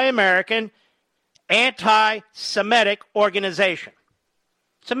 anti-American, anti-Semitic organization.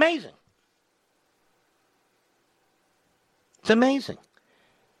 It's amazing. It's amazing.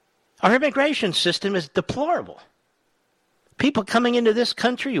 Our immigration system is deplorable. People coming into this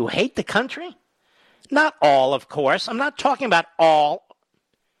country who hate the country? Not all, of course. I'm not talking about all.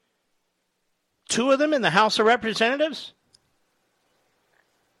 2 of them in the House of Representatives?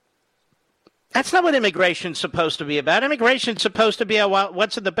 That's not what immigration's supposed to be about. Immigration's supposed to be about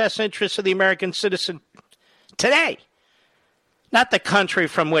what's in the best interest of the American citizen today, not the country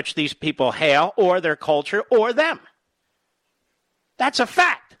from which these people hail or their culture or them. That's a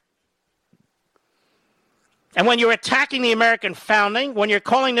fact. And when you're attacking the American founding, when you're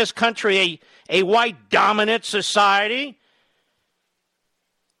calling this country a white dominant society,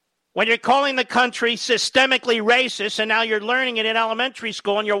 when you're calling the country systemically racist, and now you're learning it in elementary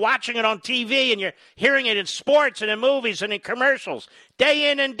school, and you're watching it on TV, and you're hearing it in sports and in movies and in commercials, day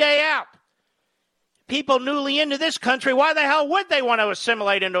in and day out. People newly into this country, why the hell would they want to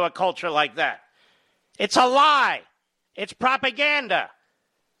assimilate into a culture like that? It's a lie. It's propaganda.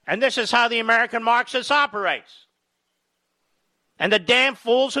 And this is how the American Marxist operates. And the damn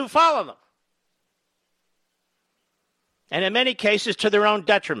fools who follow them. And in many cases, to their own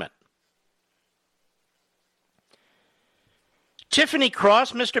detriment. Tiffany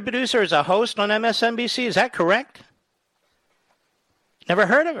Cross, Mr. Producer, is a host on MSNBC. Is that correct? Never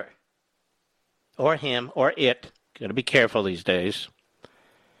heard of her. Or him, or it. Got to be careful these days.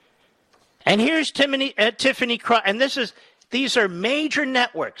 And here's Tiffany Cross. And these are major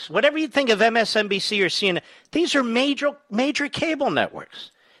networks. Whatever you think of MSNBC or CNN, these are major cable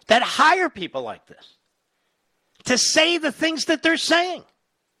networks that hire people like this to say the things that they're saying.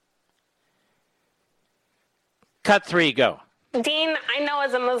 Cut 3, go. Dean, I know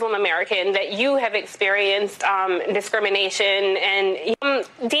as a Muslim American that you have experienced discrimination, and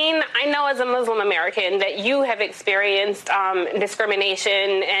Dean, I know as a Muslim American that you have experienced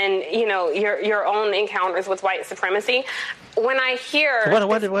discrimination and your own encounters with white supremacy. When I hear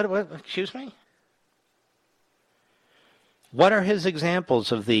what excuse me? What are his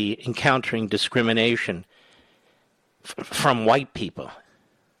examples of the encountering discrimination from white people?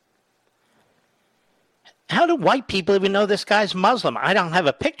 How do white people even know this guy's Muslim? I don't have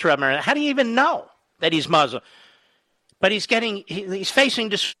a picture of him. How do you even know that he's Muslim? But he's facing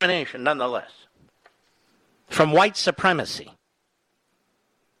discrimination nonetheless from white supremacy.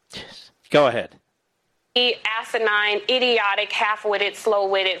 Go ahead. Asinine, idiotic, half-witted,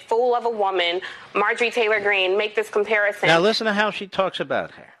 slow-witted, fool of a woman, Marjorie Taylor Greene, make this comparison. Now listen to how she talks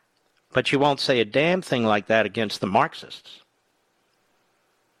about her. But she won't say a damn thing like that against the Marxists.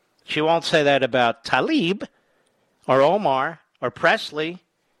 She won't say that about Tlaib, or Omar, or Presley,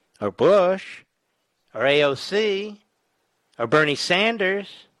 or Bush, or AOC, or Bernie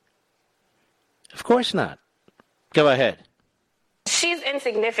Sanders. Of course not. Go ahead. She's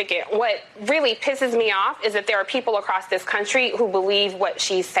insignificant. What really pisses me off is that there are people across this country who believe what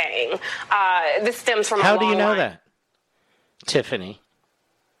she's saying. This stems from How do you know that, Tiffany?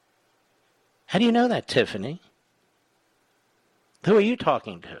 How do you know that, Tiffany? Who are you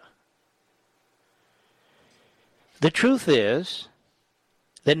talking to? The truth is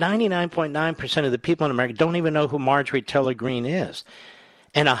that 99.9% of the people in America don't even know who Marjorie Taylor Greene is.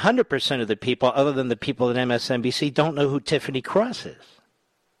 And 100% of the people, other than the people at MSNBC, don't know who Tiffany Cross is.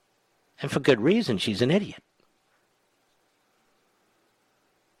 And for good reason. She's an idiot.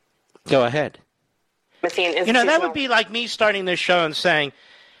 Go ahead. That would be like me starting this show and saying,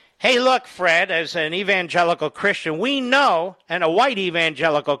 hey, look, Fred, as an evangelical Christian, we know, and a white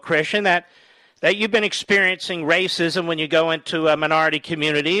evangelical Christian, that you've been experiencing racism when you go into minority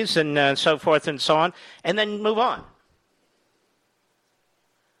communities and so forth and so on, and then move on.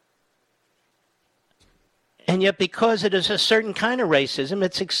 And yet because it is a certain kind of racism,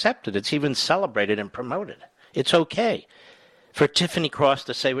 it's accepted. It's even celebrated and promoted. It's okay for Tiffany Cross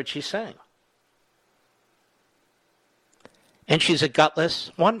to say what she's saying. And she's a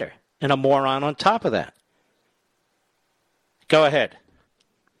gutless wonder and a moron on top of that. Go ahead.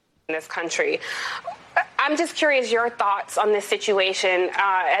 In this country. I'm just curious your thoughts on this situation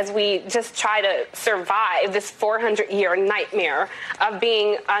as we just try to survive this 400-year nightmare of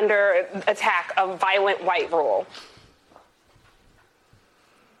being under attack of violent white rule.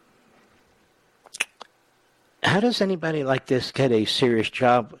 How does anybody like this get a serious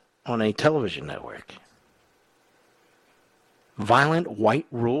job on a television network? Violent white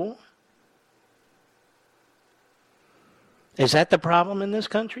rule? Is that the problem in this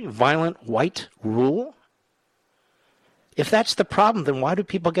country? Violent white rule? If that's the problem, then why do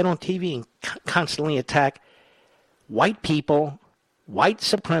people get on TV and constantly attack white people, white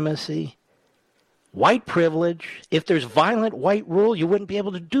supremacy, white privilege? If there's violent white rule, you wouldn't be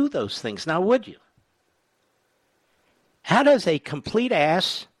able to do those things, now would you? How does a complete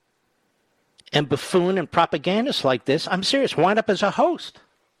ass and buffoon and propagandist like this, I'm serious, wind up as a host?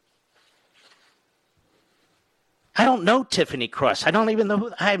 I don't know Tiffany Cross. I don't even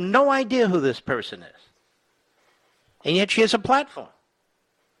know I have no idea who this person is. And yet she has a platform.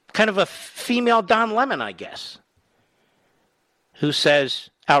 Kind of a female Don Lemon, I guess, who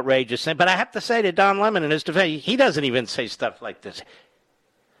says outrageous things. But I have to say to Don Lemon in his defense, he doesn't even say stuff like this.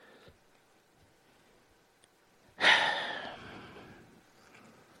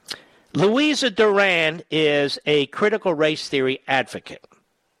 Louisa Duran is a critical race theory advocate.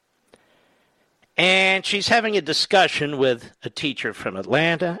 And she's having a discussion with a teacher from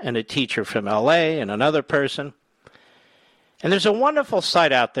Atlanta and a teacher from LA and another person. And there's a wonderful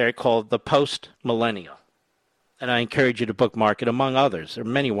site out there called The Post Millennial. And I encourage you to bookmark it, among others. There are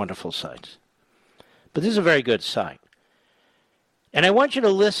many wonderful sites. But this is a very good site. And I want you to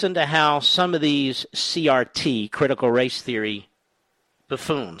listen to how some of these CRT, critical race theory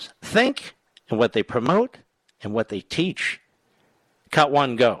buffoons, think and what they promote and what they teach. Cut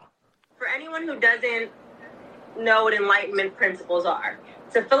one, go. For anyone who doesn't know what Enlightenment principles are,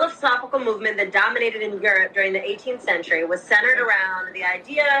 it's a philosophical movement that dominated in Europe during the 18th century, was centered around the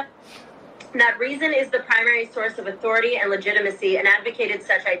idea that reason is the primary source of authority and legitimacy, and advocated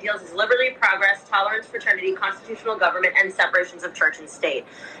such ideals as liberty, progress, tolerance, fraternity, constitutional government, and separations of church and state.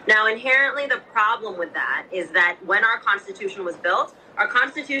 Now, inherently, the problem with that is that when our Constitution was built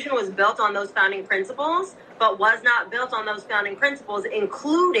on those founding principles, but was not built on those founding principles,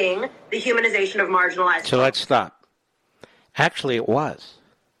 including the humanization of marginalized. So let's stop. Actually, it was.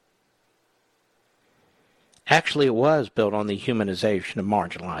 Actually, it was built on the humanization of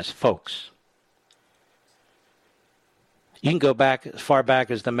marginalized folks. You can go back as far back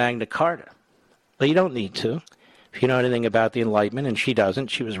as the Magna Carta, but you don't need to. If you know anything about the Enlightenment, and she doesn't,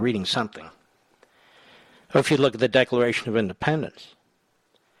 she was reading something. Or if you look at the Declaration of Independence.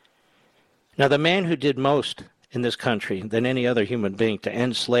 Now, the man who did most in this country than any other human being to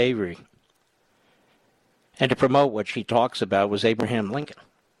end slavery and to promote what she talks about was Abraham Lincoln.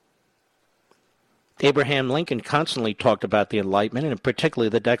 Abraham Lincoln constantly talked about the Enlightenment, and particularly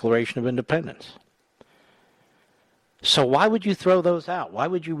the Declaration of Independence. So why would you throw those out? Why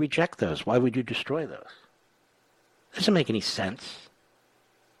would you reject those? Why would you destroy those? It doesn't make any sense.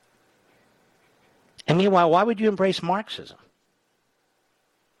 And meanwhile, why would you embrace Marxism?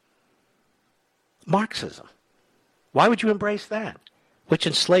 Marxism. Why would you embrace that, which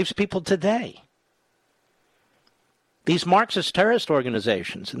enslaves people today? These Marxist terrorist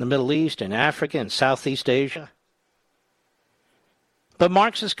organizations in the Middle East and Africa and Southeast Asia, but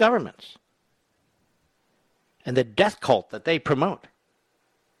Marxist governments and the death cult that they promote.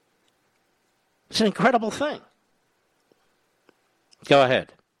 It's an incredible thing. Go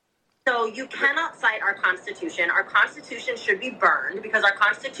ahead. So you cannot cite our Constitution. Our Constitution should be burned because our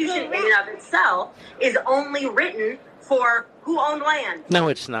Constitution in and of itself is only written for who owned land. No,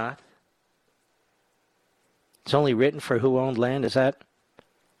 it's not. It's only written for who owned land? Is that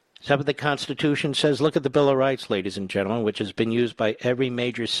what the Constitution says? Look at the Bill of Rights, ladies and gentlemen, which has been used by every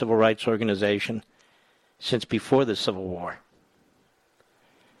major civil rights organization since before the Civil War.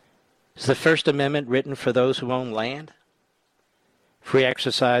 Is the First Amendment written for those who own land? Free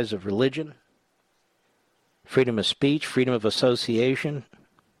exercise of religion? Freedom of speech? Freedom of association?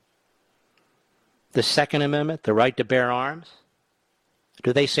 The Second Amendment, the right to bear arms?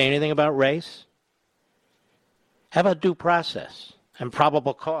 Do they say anything about race? How about due process and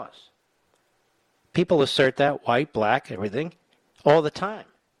probable cause? People assert that, white, black, everything, all the time.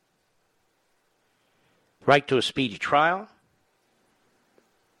 Right to a speedy trial,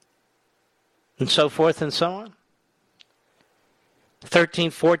 and so forth and so on. 13th,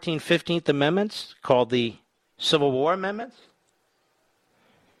 14th, 15th Amendments, called the Civil War Amendments.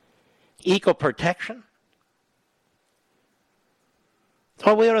 Equal protection.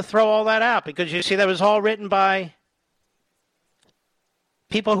 Well, we ought to throw all that out because, you see, that was all written by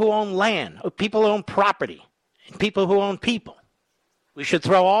people who own land, people who own property, and people who own people. We should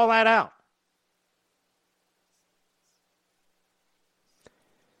throw all that out.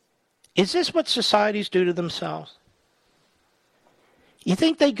 Is this what societies do to themselves? You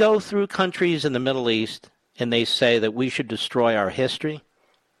think they go through countries in the Middle East and they say that we should destroy our history?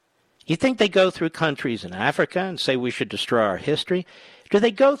 You think they go through countries in Africa and say we should destroy our history? Do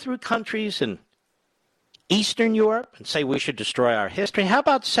they go through countries in Eastern Europe and say we should destroy our history? How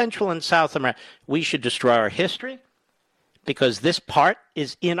about Central and South America? We should destroy our history because this part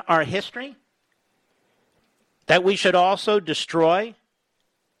is in our history? That we should also destroy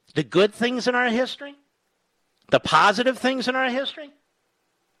the good things in our history? The positive things in our history?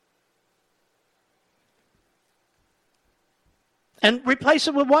 And replace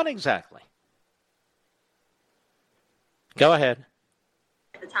it with what exactly? Go ahead.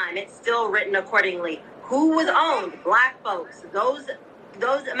 At the time, it's still written accordingly. Who was owned? Black folks. Those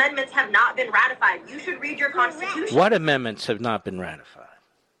amendments have not been ratified. You should read your Constitution. What amendments have not been ratified?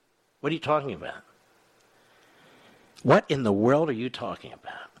 What are you talking about? What in the world are you talking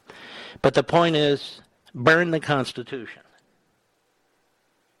about? But the point is, burn the Constitution.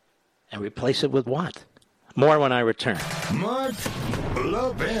 And replace it with what? More when I return. Mark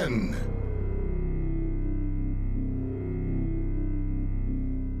Levin.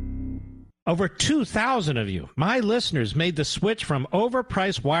 Over 2,000 of you, my listeners, made the switch from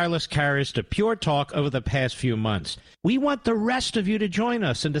overpriced wireless carriers to Pure Talk over the past few months. We want the rest of you to join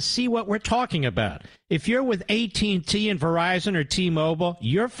us and to see what we're talking about. If you're with AT&T and Verizon or T-Mobile,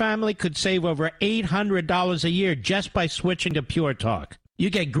 your family could save over $800 a year just by switching to Pure Talk. You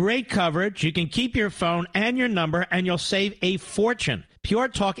get great coverage, you can keep your phone and your number, and you'll save a fortune. Pure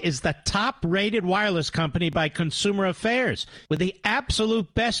Talk is the top-rated wireless company by Consumer Affairs with the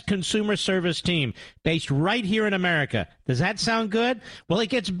absolute best consumer service team based right here in America. Does that sound good? Well,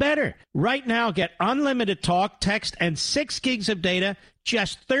 it gets better. Right now, get unlimited talk, text, and 6 gigs of data,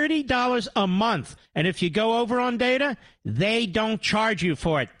 just $30 a month. And if you go over on data, they don't charge you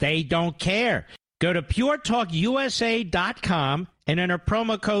for it. They don't care. Go to puretalkusa.com and enter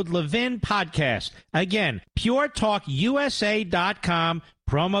promo code Levin Podcast. Again, puretalkusa.com,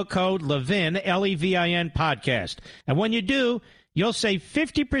 promo code Levin, Levin Podcast. And when you do, you'll save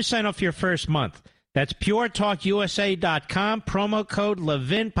 50% off your first month. That's puretalkusa.com, promo code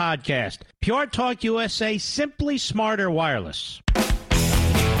Levin Podcast. Pure Talk USA, simply smarter wireless.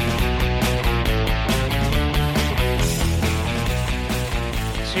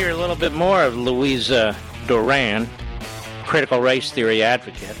 Let's hear a little bit more of Louisa Duran, critical race theory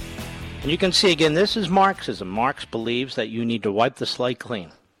advocate. And you can see again, this is Marxism. Marx believes that you need to wipe the slate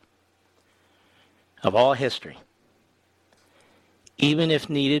clean of all history, even if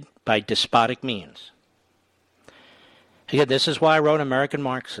needed by despotic means. Again, this is why I wrote American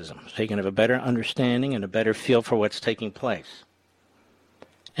Marxism, so you can have a better understanding and a better feel for what's taking place,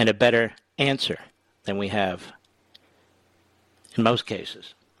 and a better answer than we have in most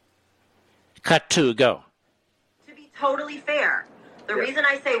cases. Cut 2, go. To be totally fair, the reason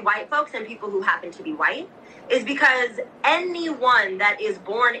I say white folks and people who happen to be white is because anyone that is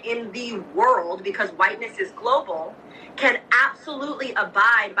born in the world, because whiteness is global, can absolutely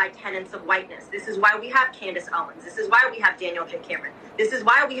abide by tenets of whiteness. This is why we have Candace Owens. This is why we have Daniel J. Cameron. This is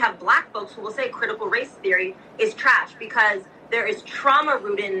why we have black folks who will say critical race theory is trash, because there is trauma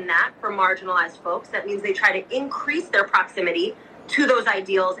rooted in that for marginalized folks. That means they try to increase their proximity to those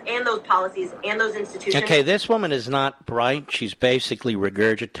ideals and those policies and those institutions. Okay, this woman is not bright. She's basically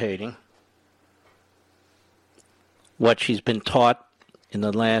regurgitating what she's been taught in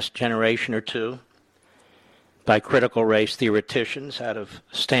the last generation or two by critical race theoreticians out of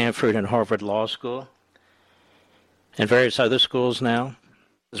Stanford and Harvard Law School and various other schools now,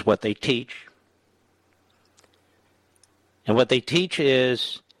 is what they teach. And what they teach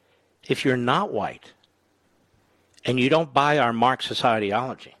is, if you're not white and you don't buy our Marxist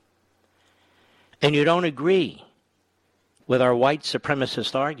ideology and you don't agree with our white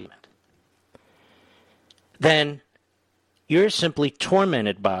supremacist argument, then you're simply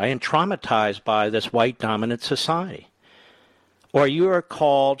tormented by and traumatized by this white dominant society. Or you are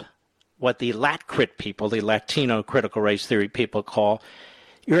called what the LatCrit people, the Latino critical race theory people call,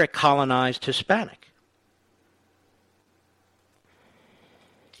 you're a colonized Hispanic.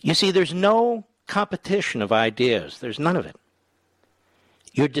 You see, there's no competition of ideas. There's none of it.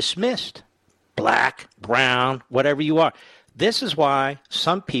 You're dismissed. Black, brown, whatever you are. This is why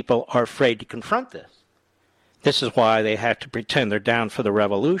some people are afraid to confront this. This is why they have to pretend they're down for the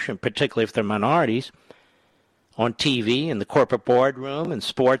revolution, particularly if they're minorities, on TV, in the corporate boardroom, in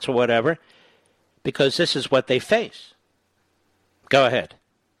sports or whatever, because this is what they face. Go ahead.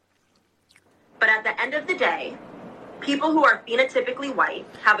 But at the end of the day, people who are phenotypically white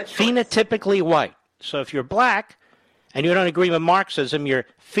have a choice. Phenotypically white. So if you're black and you don't agree with Marxism, you're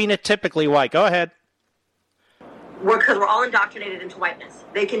phenotypically white. Go ahead. Because we're all indoctrinated into whiteness.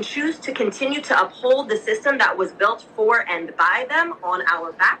 They can choose to continue to uphold the system that was built for and by them on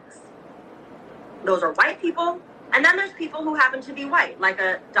our backs. Those are white people. And then there's people who happen to be white, like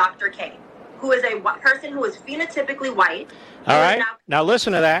a Dr. K, who is a person who is phenotypically white. All right. Now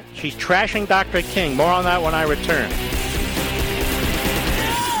listen to that. She's trashing Dr. King. More on that when I return.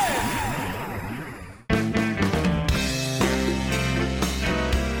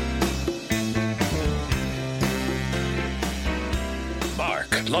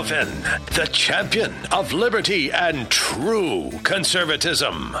 Levin, the champion of liberty and true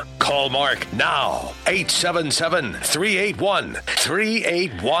conservatism. Call Mark now,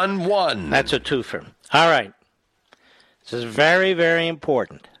 877-381-3811. That's a twofer. All right. This is very, very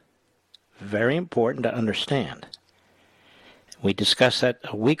important. Very important to understand. We discussed that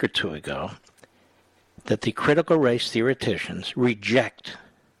a week or two ago, that the critical race theoreticians reject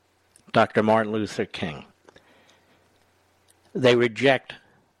Dr. Martin Luther King. They reject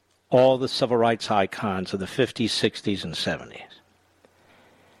all the civil rights icons of the 50s, 60s, and 70s.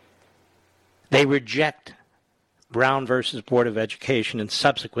 They reject Brown versus Board of Education and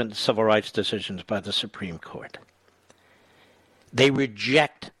subsequent civil rights decisions by the Supreme Court. They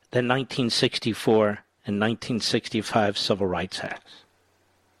reject the 1964 and 1965 Civil Rights Acts.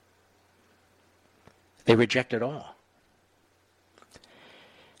 They reject it all.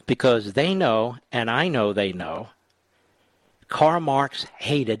 Because they know, and I know they know, Karl Marx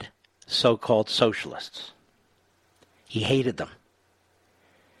hated so-called socialists. He hated them.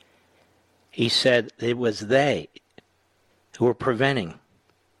 He said it was they who were preventing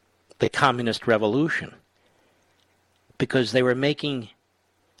the communist revolution because they were making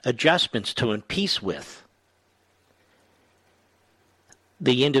adjustments to and peace with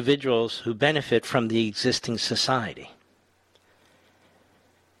the individuals who benefit from the existing society.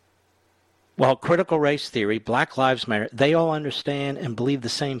 While critical race theory, Black Lives Matter, they all understand and believe the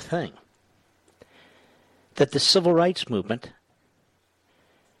same thing. That the civil rights movement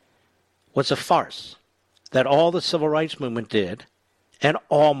was a farce. That all the civil rights movement did, and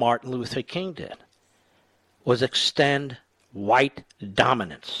all Martin Luther King did, was extend white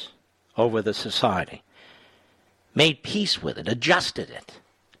dominance over the society, made peace with it, adjusted it.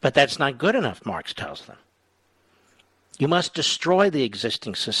 But that's not good enough, Marx tells them. You must destroy the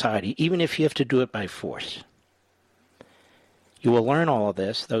existing society, even if you have to do it by force. You will learn all of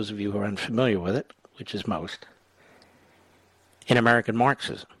this, those of you who are unfamiliar with it, which is most, in American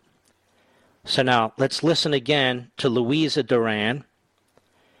Marxism. So now, let's listen again to Louisa Duran.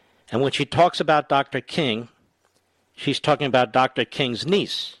 And when she talks about Dr. King, she's talking about Dr. King's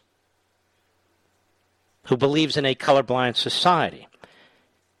niece, who believes in a colorblind society,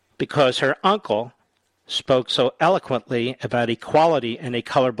 because her uncle spoke so eloquently about equality in a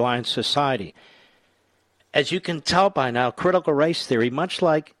colorblind society. As you can tell by now, critical race theory, much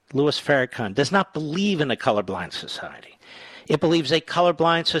like Louis Farrakhan, does not believe in a colorblind society. It believes a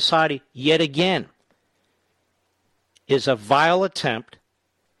colorblind society, yet again, is a vile attempt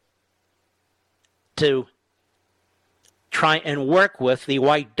to try and work with the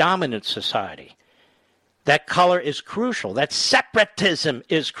white dominant society. That color is crucial. That separatism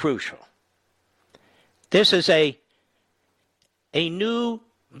is crucial. This is a new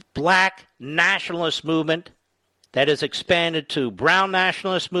black nationalist movement that is expanded to brown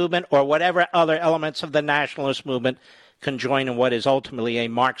nationalist movement or whatever other elements of the nationalist movement can join in what is ultimately a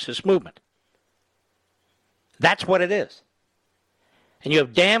Marxist movement. That's what it is. And you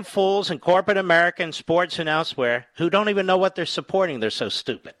have damn fools in corporate America and sports and elsewhere who don't even know what they're supporting. They're so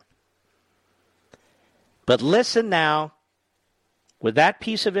stupid. But listen now, with that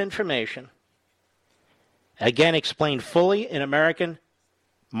piece of information, again explained fully in American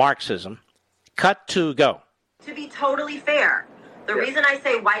Marxism, cut to go. To be totally fair, the reason I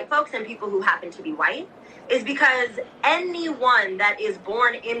say white folks and people who happen to be white is because anyone that is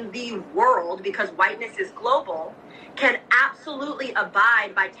born in the world, because whiteness is global, can absolutely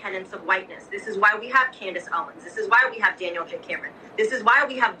abide by tenets of whiteness. This is why we have Candace Owens. This is why we have Daniel J. Cameron. This is why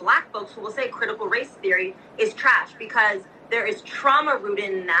we have black folks who will say critical race theory is trash, because there is trauma rooted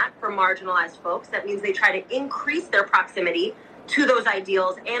in that for marginalized folks. That means they try to increase their proximity to those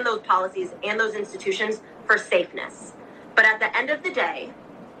ideals and those policies and those institutions for safeness. But at the end of the day,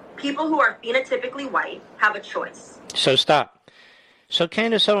 people who are phenotypically white have a choice. So stop. So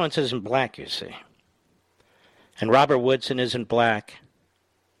Candace Owens isn't black, you see. And Robert Woodson isn't black.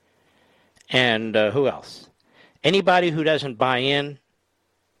 And who else? Anybody who doesn't buy in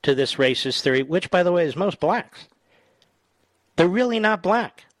to this racist theory, which, by the way, is most blacks, they're really not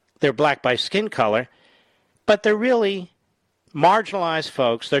black. They're black by skin color, but they're really marginalized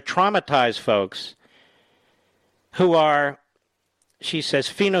folks. They're traumatized folks who are, she says,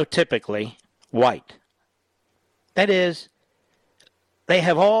 phenotypically white. That is, they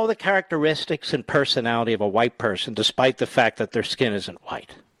have all the characteristics and personality of a white person, despite the fact that their skin isn't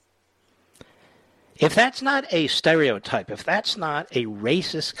white. If that's not a stereotype, if that's not a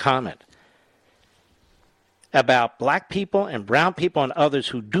racist comment about black people and brown people and others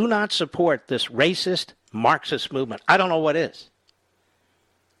who do not support this racist Marxist movement, I don't know what is.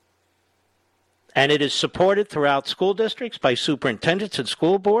 And it is supported throughout school districts by superintendents and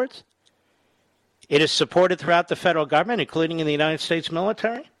school boards. It is supported throughout the federal government, including in the United States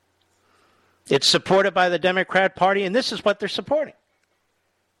military. It's supported by the Democrat Party, and this is what they're supporting.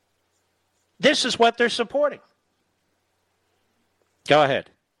 This is what they're supporting. Go ahead.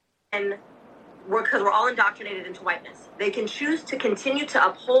 And because we're all indoctrinated into whiteness. They can choose to continue to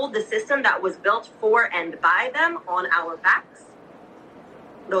uphold the system that was built for and by them on our backs.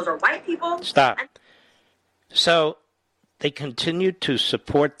 Those are white people. Stop. So they continue to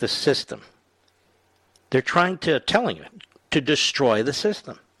support the system. They're telling you, to destroy the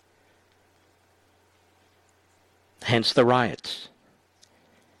system. Hence the riots.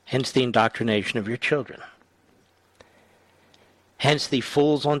 Hence the indoctrination of your children. Hence the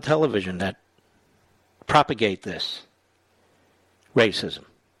fools on television that propagate this racism.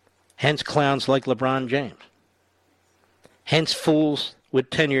 Hence clowns like LeBron James. Hence fools with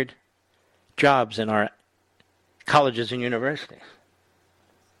tenured jobs in our colleges and universities.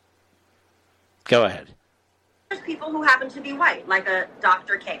 Go ahead. There's people who happen to be white, like a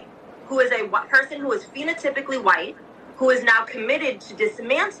Dr. K, who is a person who is phenotypically white, who is now committed to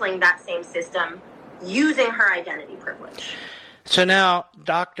dismantling that same system using her identity privilege. So now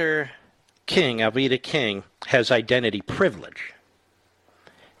Dr. King, Alveda King, has identity privilege.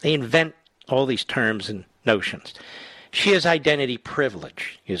 They invent all these terms and notions. She has identity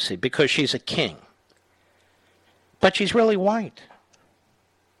privilege, you see, because she's a king. But she's really white.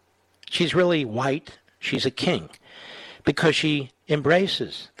 She's really white. She's a king because she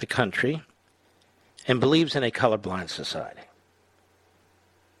embraces the country and believes in a colorblind society.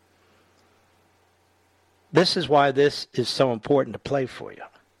 This is why this is so important to play for you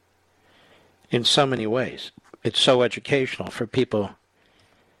in so many ways. It's so educational for people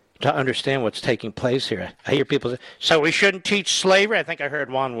to understand what's taking place here. I hear people say, so we shouldn't teach slavery? I think I heard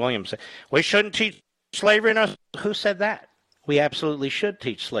Juan Williams say, we shouldn't teach slavery. Who said that? We absolutely should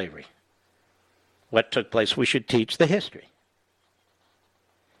teach slavery. What took place? We should teach the history.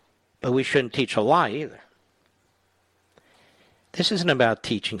 But we shouldn't teach a lie either. This isn't about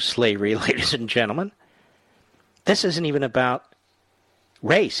teaching slavery, ladies and gentlemen. This isn't even about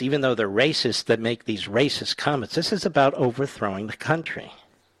race, even though they're racists that make these racist comments. This is about overthrowing the country.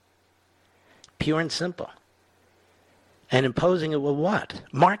 Pure and simple. And imposing it with what?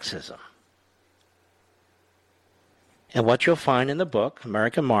 Marxism. And what you'll find in the book,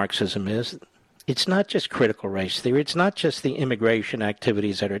 American Marxism, is it's not just critical race theory. It's not just the immigration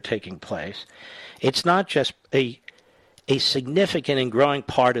activities that are taking place. It's not just a significant and growing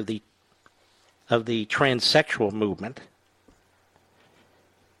part of the transsexual movement,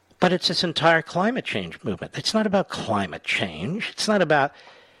 but it's this entire climate change movement. It's not about climate change. It's not about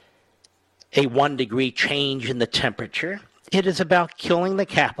a 1 degree change in the temperature. It is about killing the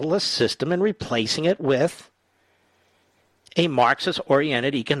capitalist system and replacing it with a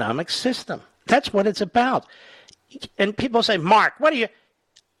Marxist-oriented economic system. That's what it's about. And people say, Mark,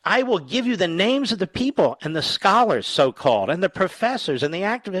 I will give you the names of the people and the scholars, so-called, and the professors and the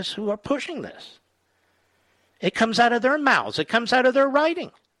activists who are pushing this. It comes out of their mouths. It comes out of their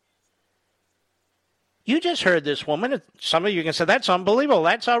writing. You just heard this woman. Some of you can say, that's unbelievable.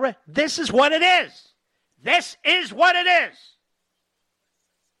 That's all right. This is what it is. This is what it is.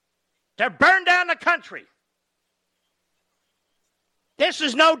 To burn down the country. This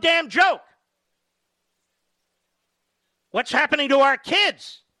is no damn joke. What's happening to our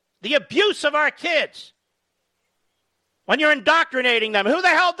kids? The abuse of our kids. When you're indoctrinating them, who the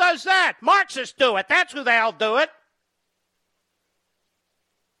hell does that? Marxists do it. That's who the hell do it.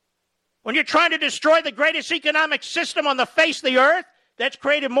 When you're trying to destroy the greatest economic system on the face of the earth that's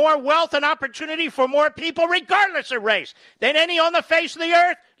created more wealth and opportunity for more people, regardless of race, than any on the face of the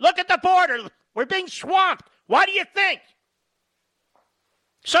earth, look at the border. We're being swamped. Why do you think?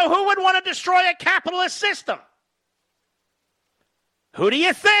 So who would want to destroy a capitalist system? Who do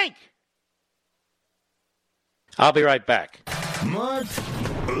you think? I'll be right back. Mark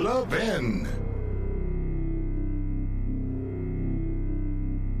Levin.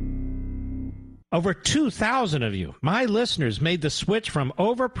 Over 2,000 of you, my listeners, made the switch from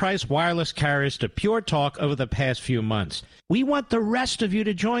overpriced wireless carriers to Pure Talk over the past few months. We want the rest of you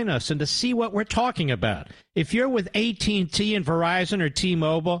to join us and to see what we're talking about. If you're with AT&T and Verizon or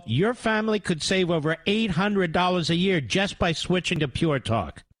T-Mobile, your family could save over $800 a year just by switching to Pure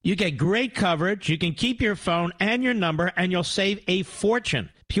Talk. You get great coverage, you can keep your phone and your number, and you'll save a fortune.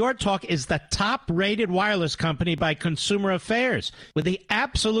 Pure Talk is the top-rated wireless company by Consumer Affairs with the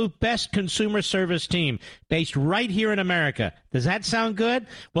absolute best consumer service team based right here in America. Does that sound good?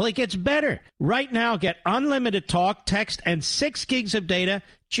 Well, it gets better. Right now, get unlimited talk, text, and 6 gigs of data,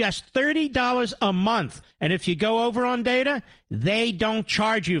 just $30 a month. And if you go over on data, they don't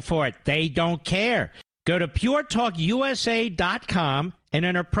charge you for it. They don't care. Go to puretalkusa.com and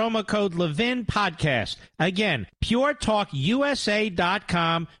enter promo code Levin Podcast. Again,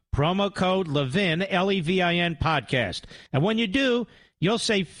 puretalkusa.com, promo code Levin, Levin Podcast. And when you do, you'll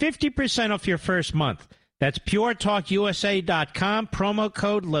save 50% off your first month. That's puretalkusa.com, promo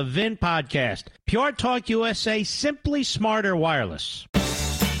code Levin Podcast. Pure Talk USA, simply smarter wireless.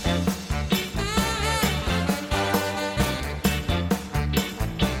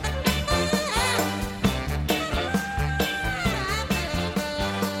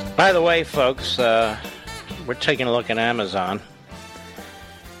 By the way, folks, we're taking a look at Amazon,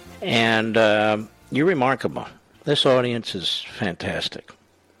 and you're remarkable. This audience is fantastic.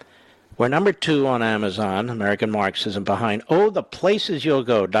 We're number 2 on Amazon, American Marxism, behind the Places You'll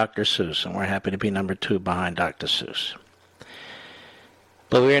Go, Dr. Seuss, and we're happy to be number 2 behind Dr. Seuss.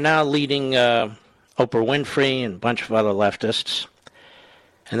 But we are now leading Oprah Winfrey and a bunch of other leftists,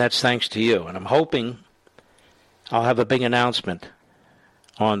 and that's thanks to you. And I'm hoping I'll have a big announcement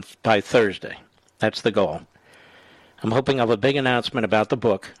by Thursday. That's the goal. I'm hoping I'll have a big announcement about the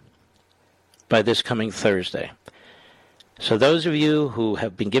book by this coming Thursday. So those of you who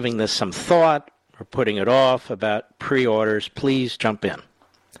have been giving this some thought or putting it off about pre-orders, please jump in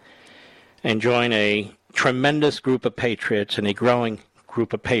and join a tremendous group of patriots and a growing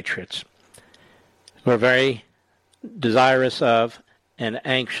group of patriots who are very desirous of and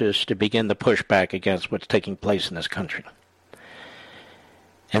anxious to begin the pushback against what's taking place in this country.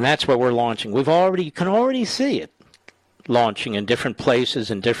 And that's what we're launching. You can already see it launching in different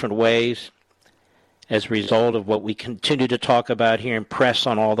places, in different ways. as a result of what we continue to talk about here and press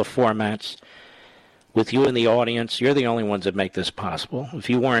on all the formats with you in the audience. You're the only ones that make this possible. If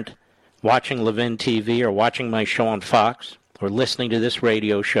you weren't watching Levin TV or watching my show on Fox or listening to this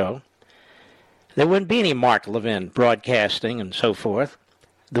radio show, there wouldn't be any Mark Levin broadcasting and so forth.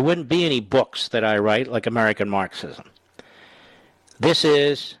 There wouldn't be any books that I write like American Marxism. This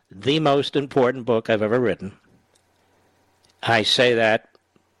is the most important book I've ever written. I say that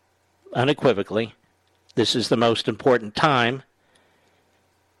unequivocally. This is the most important time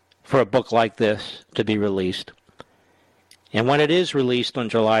for a book like this to be released. And when it is released on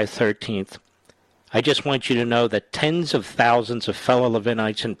July 13th, I just want you to know that tens of thousands of fellow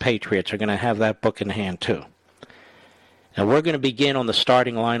Levinites and patriots are going to have that book in hand too. And we're going to begin on the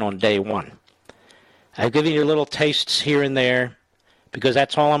starting line on day one. I've given you little tastes here and there because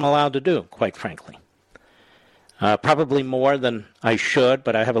that's all I'm allowed to do, quite frankly. Probably more than I should,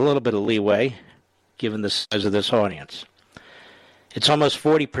 but I have a little bit of leeway given the size of this audience. It's almost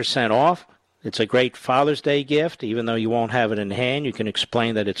 40% off. It's a great Father's Day gift. Even though you won't have it in hand, you can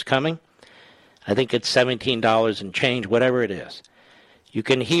explain that it's coming. I think it's $17 and change, whatever it is. You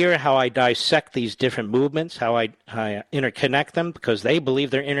can hear how I dissect these different movements, how I interconnect them, because they believe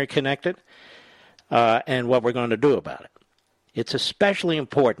they're interconnected, and what we're going to do about it. It's especially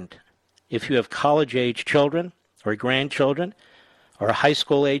important if you have college-age children or grandchildren or high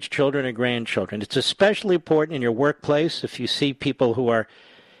school-age children or grandchildren. It's especially important in your workplace if you see people who are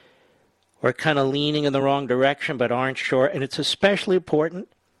kind of leaning in the wrong direction but aren't sure. And it's especially important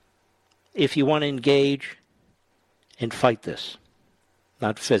if you want to engage and fight this.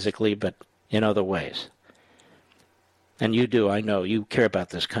 Not physically, but in other ways. And you do, I know. You care about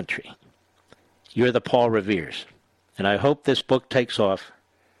this country. You're the Paul Reveres. And I hope this book takes off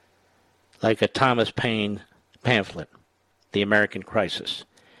like a Thomas Paine pamphlet, The American Crisis.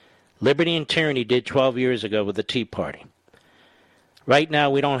 Liberty and Tyranny did 12 years ago with the Tea Party. Right now,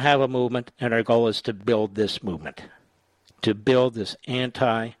 we don't have a movement, and our goal is to build this movement, to build this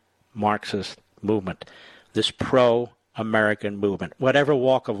anti-Marxist movement, this pro-American movement, whatever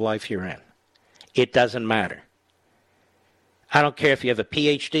walk of life you're in. It doesn't matter. I don't care if you have a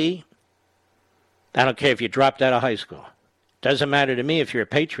PhD. I don't care if you dropped out of high school. It doesn't matter to me if you're a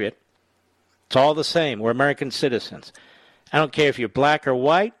patriot. It's all the same. We're American citizens. I don't care if you're black or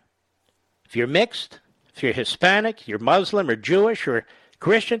white, if you're mixed, if you're Hispanic, you're Muslim or Jewish or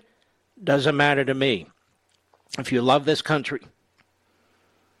Christian. Doesn't matter to me. If you love this country,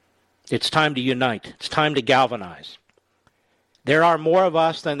 it's time to unite. It's time to galvanize. There are more of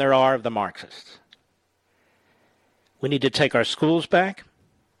us than there are of the Marxists. We need to take our schools back.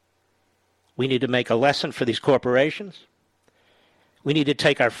 We need to make a lesson for these corporations. We need to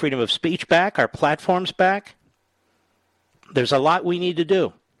take our freedom of speech back, our platforms back. There's a lot we need to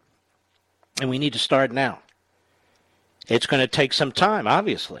do, and we need to start now. It's going to take some time,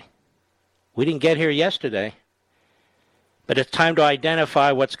 obviously. We didn't get here yesterday, but it's time to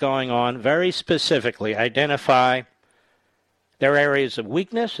identify what's going on very specifically, identify their areas of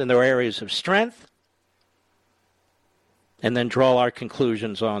weakness and their areas of strength, and then draw our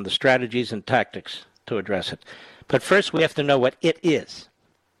conclusions on the strategies and tactics to address it. But first, we have to know what it is.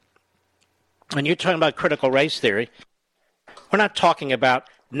 When you're talking about critical race theory, we're not talking about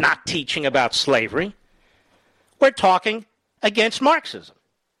not teaching about slavery. We're talking against Marxism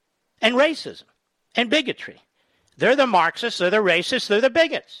and racism and bigotry. They're the Marxists, they're the racists, they're the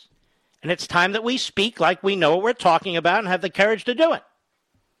bigots. And it's time that we speak like we know what we're talking about and have the courage to do it.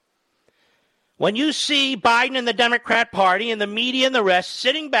 When you see Biden and the Democrat Party and the media and the rest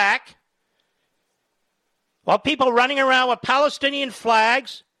sitting back while people running around with Palestinian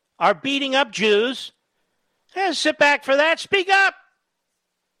flags are beating up Jews, sit back for that. Speak up.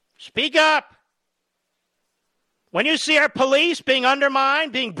 Speak up. When you see our police being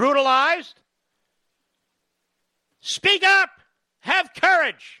undermined, being brutalized, speak up. Have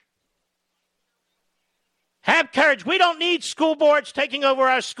courage. Have courage. We don't need school boards taking over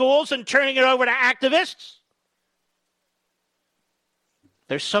our schools and turning it over to activists.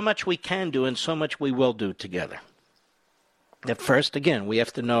 There's so much we can do and so much we will do together. At first, again, we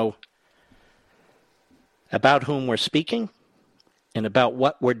have to know about whom we're speaking and about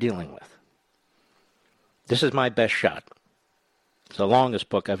what we're dealing with. This is my best shot. It's the longest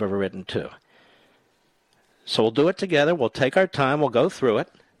book I've ever written, too. So we'll do it together. We'll take our time. We'll go through it.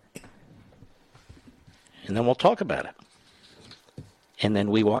 And then we'll talk about it. And then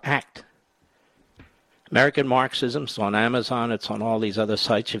we will act. American Marxism is on Amazon. It's on all these other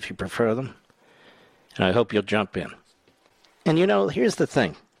sites if you prefer them. And I hope you'll jump in. And you know, here's the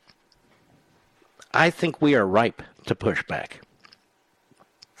thing. I think we are ripe to push back.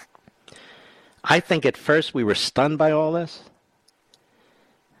 I think at first we were stunned by all this.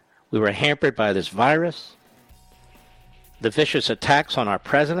 We were hampered by this virus, the vicious attacks on our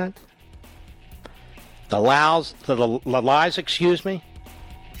president, the lies, that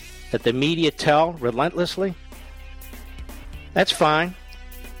the media tell relentlessly. That's fine.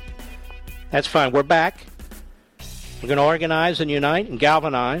 That's fine. We're back. We're going to organize and unite and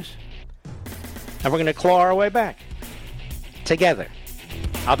galvanize, and we're going to claw our way back together.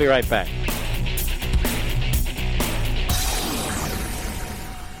 I'll be right back.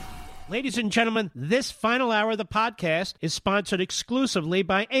 Ladies and gentlemen, this final hour of the podcast is sponsored exclusively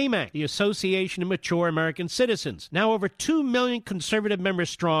by AMAC, the Association of Mature American Citizens. Now over 2 million conservative members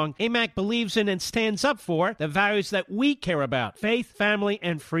strong, AMAC believes in and stands up for the values that we care about: faith, family,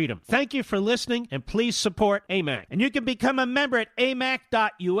 and freedom. Thank you for listening, and please support AMAC. And you can become a member at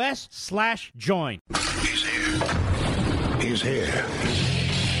amac.us/join. He's here. He's here.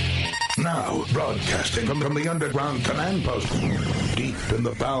 Now, broadcasting from the underground command post, deep in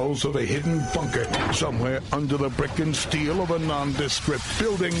the bowels of a hidden bunker, somewhere under the brick and steel of a nondescript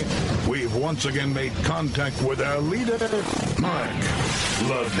building, we've once again made contact with our leader, Mark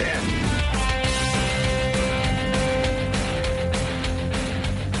Levin.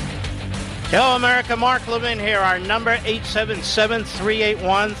 Hello, America. Mark Levin here. Our number,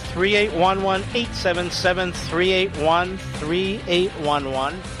 877-381-3811,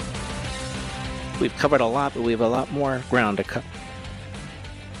 877-381-3811. We've covered a lot, but we have a lot more ground to cover.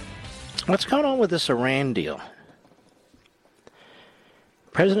 What's going on with this Iran deal?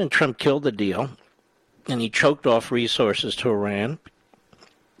 President Trump killed the deal, and he choked off resources to Iran.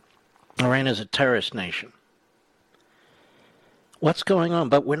 Iran is a terrorist nation. What's going on?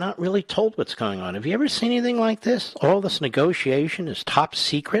 But we're not really told what's going on. Have you ever seen anything like this? All this negotiation is top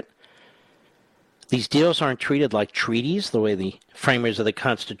secret. These deals aren't treated like treaties the way the framers of the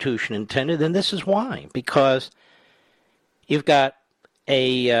Constitution intended, and this is why. Because you've got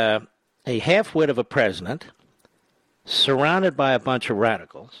a half-wit of a president surrounded by a bunch of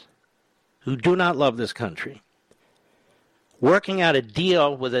radicals who do not love this country, working out a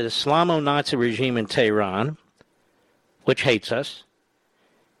deal with an Islamo-Nazi regime in Tehran, which hates us.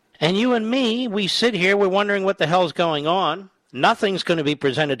 And you and me, we sit here, we're wondering what the hell's going on. Nothing's going to be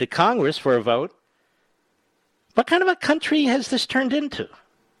presented to Congress for a vote. What kind of a country has this turned into?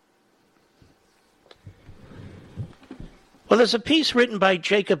 Well, there's a piece written by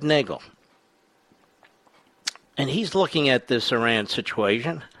Jacob Nagel, and he's looking at this Iran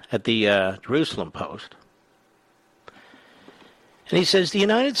situation at the Jerusalem Post. And he says, the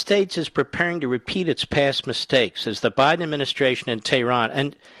United States is preparing to repeat its past mistakes as the Biden administration in Tehran,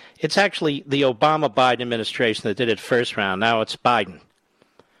 and it's actually the Obama-Biden administration that did it first round, now it's Biden,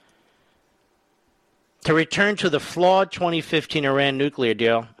 to return to the flawed 2015 Iran nuclear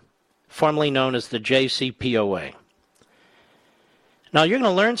deal, formerly known as the JCPOA. Now, you're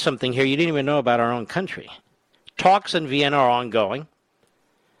going to learn something here you didn't even know about our own country. Talks in Vienna are ongoing,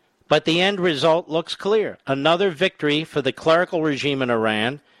 but the end result looks clear. Another victory for the clerical regime in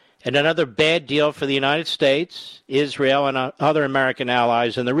Iran, and another bad deal for the United States, Israel, and other American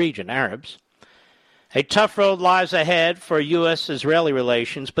allies in the region, Arabs. A tough road lies ahead for U.S.-Israeli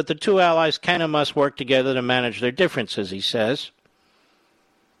relations, but the two allies can and must work together to manage their differences, he says.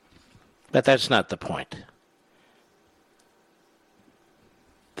 But that's not the point.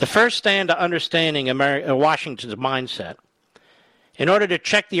 The first stand to understanding Washington's mindset. In order to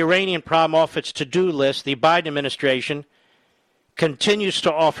check the Iranian problem off its to-do list, the Biden administration continues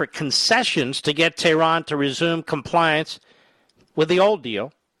to offer concessions to get Tehran to resume compliance with the old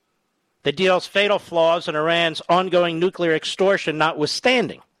deal. The deal's fatal flaws and Iran's ongoing nuclear extortion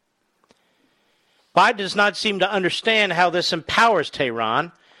notwithstanding. Biden does not seem to understand how this empowers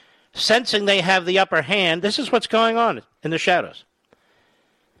Tehran, sensing they have the upper hand. This is what's going on in the shadows.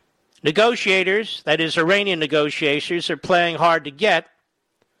 Negotiators, that is Iranian negotiators, are playing hard to get,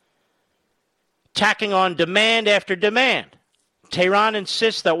 tacking on demand after demand. Tehran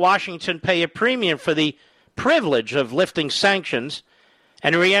insists that Washington pay a premium for the privilege of lifting sanctions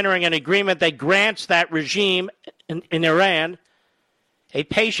and re-entering an agreement that grants that regime in Iran a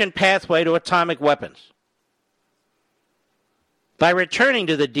patient pathway to atomic weapons. By returning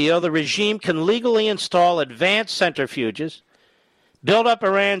to the deal, the regime can legally install advanced centrifuges, build up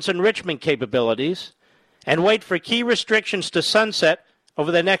Iran's enrichment capabilities, and wait for key restrictions to sunset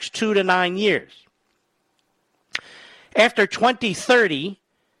over the next 2 to 9 years. After 2030,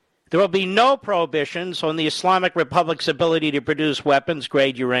 there will be no prohibitions on the Islamic Republic's ability to produce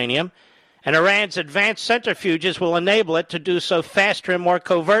weapons-grade uranium, and Iran's advanced centrifuges will enable it to do so faster and more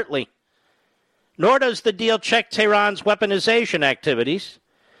covertly. Nor does the deal check Tehran's weaponization activities.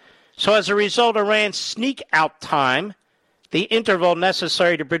 So as a result of Iran's sneak out time, the interval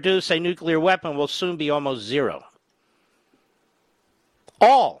necessary to produce a nuclear weapon will soon be almost zero.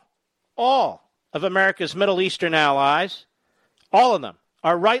 All of America's Middle Eastern allies, all of them,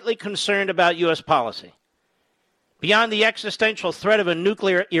 are rightly concerned about U.S. policy. Beyond the existential threat of a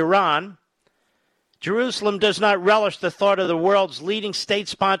nuclear Iran, Jerusalem does not relish the thought of the world's leading state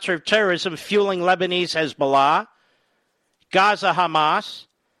sponsor of terrorism fueling Lebanese Hezbollah, Gaza Hamas,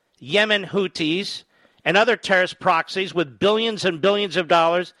 Yemen Houthis, and other terrorist proxies with billions and billions of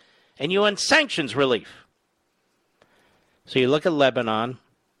dollars and UN sanctions relief. So you look at Lebanon,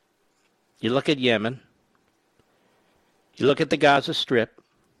 you look at Yemen, you look at the Gaza Strip,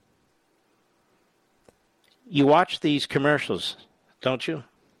 you watch these commercials, don't you?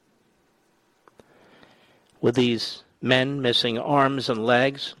 With these men missing arms and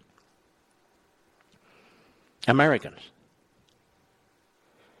legs. Americans.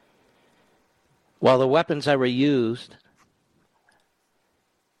 While the weapons that were used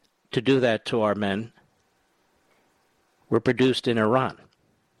to do that to our men were produced in Iran.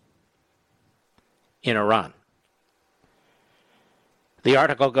 In Iran. The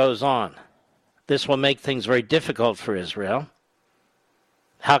article goes on. This will make things very difficult for Israel.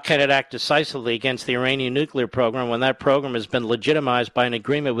 How can it act decisively against the Iranian nuclear program when that program has been legitimized by an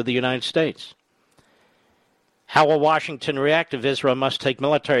agreement with the United States? How will Washington react if Israel must take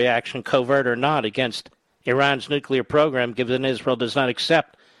military action, covert or not, against Iran's nuclear program, given Israel does not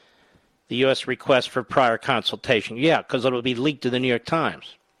accept the U.S. request for prior consultation? Yeah, because it will be leaked to the New York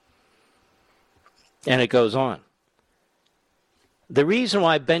Times. And it goes on. The reason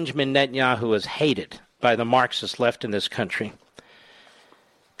why Benjamin Netanyahu is hated by the Marxist left in this country,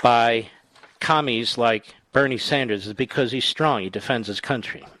 by commies like Bernie Sanders, is because he's strong. He defends his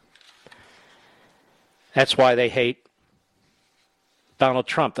country. That's why they hate Donald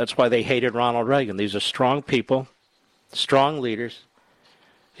Trump. That's why they hated Ronald Reagan. These are strong people, strong leaders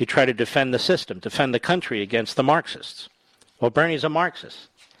who try to defend the system, defend the country against the Marxists. Well, Bernie's a Marxist.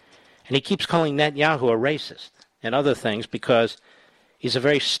 And he keeps calling Netanyahu a racist and other things because he's a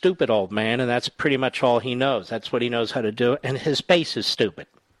very stupid old man, and that's pretty much all he knows. That's what he knows how to do. And his base is stupid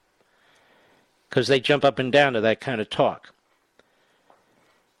because they jump up and down to that kind of talk.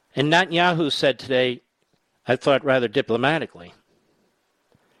 And Netanyahu said today, I thought rather diplomatically,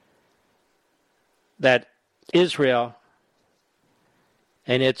 that Israel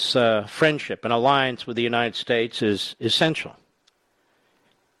and its friendship and alliance with the United States is essential.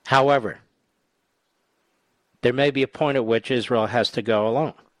 However, there may be a point at which Israel has to go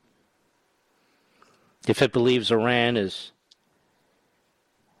alone. If it believes Iran is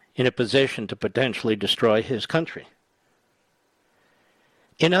in a position to potentially destroy his country.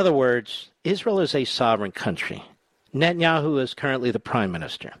 In other words, Israel is a sovereign country. Netanyahu is currently the prime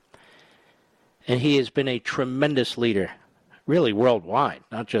minister. And he has been a tremendous leader, really worldwide,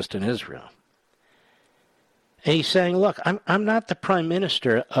 not just in Israel. And he's saying, look, I'm not the prime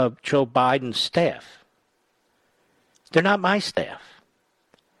minister of Joe Biden's staff. They're not my staff.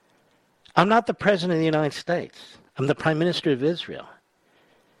 I'm not the president of the United States. I'm the prime minister of Israel.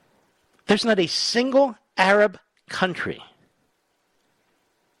 There's not a single Arab country.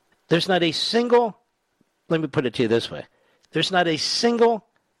 There's not a single, let me put it to you this way. There's not a single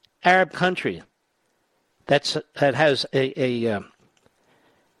Arab country that has a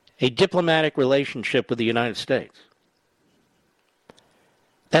diplomatic relationship with the United States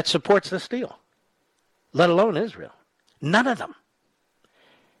that supports this deal, let alone Israel. None of them.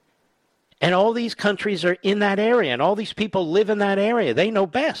 And all these countries are in that area, and all these people live in that area. They know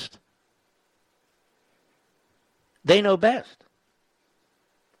best. They know best.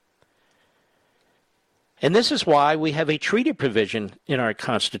 And this is why we have a treaty provision in our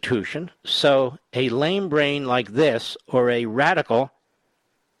Constitution, so a lame brain like this, or a radical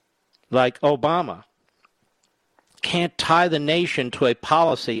like Obama, can't tie the nation to a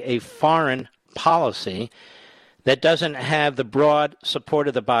policy, a foreign policy, that doesn't have the broad support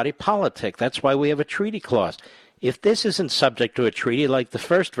of the body politic. That's why we have a treaty clause. If this isn't subject to a treaty, like the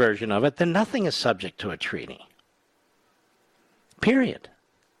first version of it, then nothing is subject to a treaty. Period.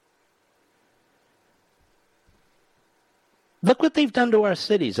 Look what they've done to our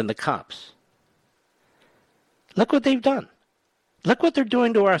cities and the cops. Look what they've done. Look what they're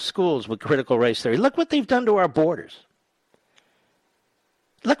doing to our schools with critical race theory. Look what they've done to our borders.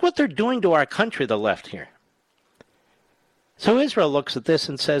 Look what they're doing to our country, the left here. So Israel looks at this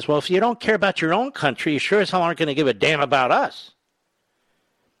and says, well, if you don't care about your own country, you sure as hell aren't going to give a damn about us.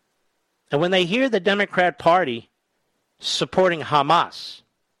 And when they hear the Democrat Party supporting Hamas,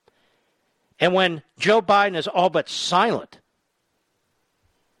 and when Joe Biden is all but silent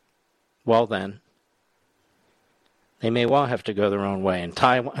well then, they may well have to go their own way. And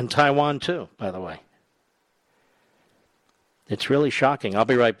Taiwan too, by the way. It's really shocking. I'll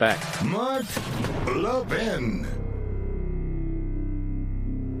be right back. Mark Levin.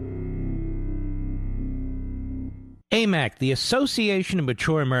 AMAC, the Association of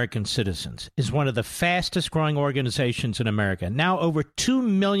Mature American Citizens, is one of the fastest-growing organizations in America, now over 2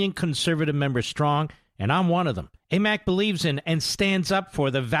 million conservative members strong, and I'm one of them. AMAC believes in and stands up for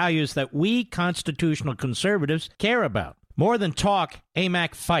the values that we constitutional conservatives care about. More than talk,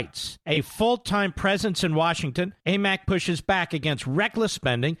 AMAC fights. A full-time presence in Washington, AMAC pushes back against reckless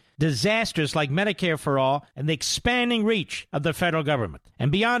spending, disasters like Medicare for All, and the expanding reach of the federal government. And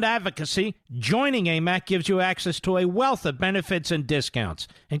beyond advocacy, joining AMAC gives you access to a wealth of benefits and discounts,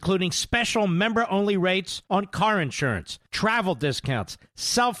 including special member-only rates on car insurance, travel discounts,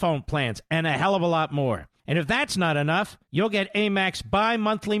 cell phone plans, and a hell of a lot more. And if that's not enough, you'll get AMAC's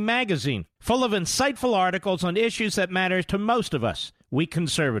bi-monthly magazine, full of insightful articles on issues that matter to most of us, we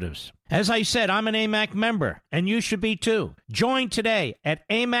conservatives. As I said, I'm an AMAC member, and you should be too. Join today at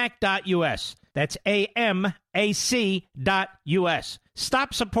amac.us. That's AMAC.us.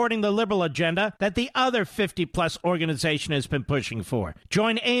 Stop supporting the liberal agenda that the other 50-plus organization has been pushing for.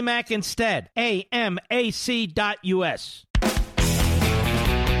 Join AMAC instead. AMAC.us.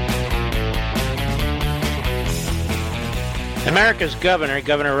 America's Governor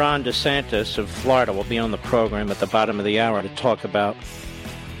Ron DeSantis of Florida, will be on the program at the bottom of the hour to talk about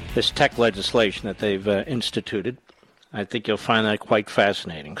this tech legislation that they've instituted. I think you'll find that quite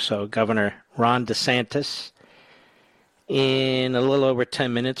fascinating. So Governor Ron DeSantis, in a little over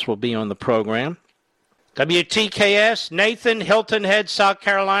 10 minutes, will be on the program. WTKS, Nathan, Hilton Head, South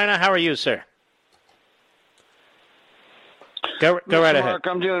Carolina. How are you, sir? Go right ahead. Mark,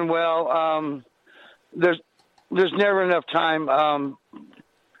 I'm doing well. There's never enough time.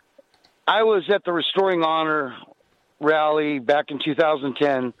 I was at the Restoring Honor rally back in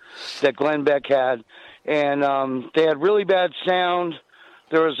 2010 that Glenn Beck had, and they had really bad sound.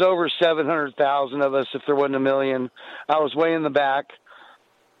 There was over 700,000 of us, if there wasn't a million. I was way in the back.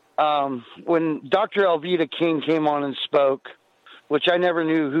 When Dr. Alveda King came on and spoke, which I never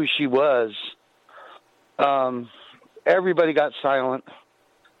knew who she was, everybody got silent.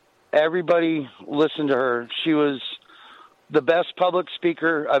 Everybody listened to her. She was the best public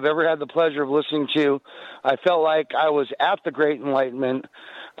speaker I've ever had the pleasure of listening to. I felt like I was at the Great Enlightenment.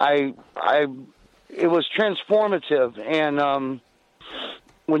 It was transformative. And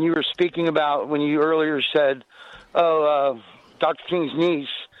when you were speaking about, when you earlier said, Dr. King's niece,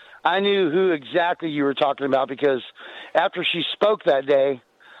 I knew who exactly you were talking about, because after she spoke that day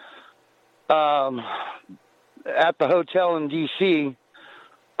at the hotel in D.C.,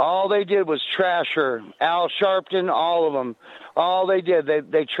 all they did was trash her. Al Sharpton, all of them. All they did,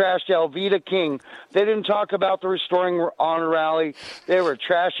 they trashed Alveda King. They didn't talk about the Restoring Honor rally. They were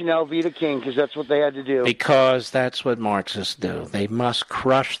trashing Alveda King because that's what they had to do. Because that's what Marxists do. They must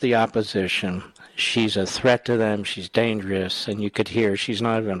crush the opposition. She's a threat to them. She's dangerous. And you could hear she's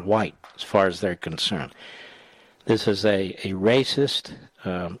not even white as far as they're concerned. This is a racist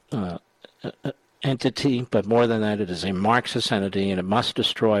entity, but more than that, it is a Marxist entity, and it must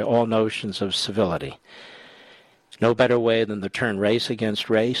destroy all notions of civility. There's no better way than to turn race against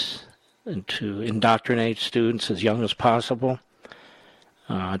race and to indoctrinate students as young as possible,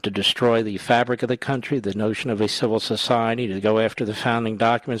 to destroy the fabric of the country, the notion of a civil society, to go after the founding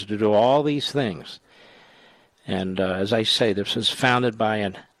documents, to do all these things. And as I say, this is founded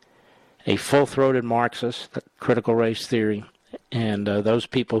by a full-throated Marxist, critical race theory, and those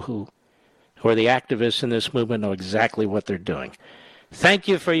people who are the activists in this movement know exactly what they're doing. Thank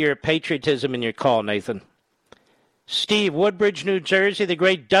you for your patriotism and your call, Nathan. Steve, Woodbridge, New Jersey, the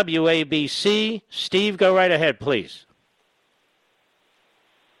great WABC. Steve, go right ahead, please.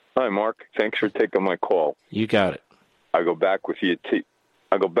 Hi, Mark. Thanks for taking my call. You got it. I go back with you to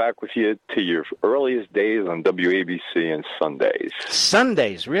your earliest days on WABC and Sundays.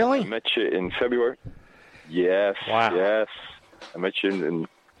 Sundays, really? I met you in February. Yes. Wow. Yes. I met you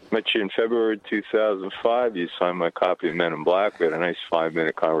in February 2005. You signed my copy of Men in Black. We had a nice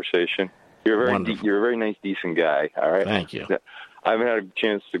 5-minute conversation. You're a very nice, decent guy. All right. Thank you. I haven't had a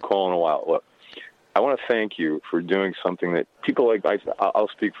chance to call in a while. Look, I want to thank you for doing something that people like I'll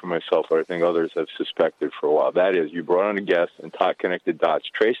speak for myself, but I think others have suspected for a while. That is, you brought on a guest and connected dots,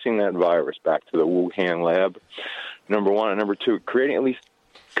 tracing that virus back to the Wuhan lab. Number one, and number two, creating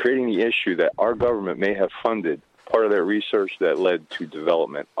the issue that our government may have funded part of that research that led to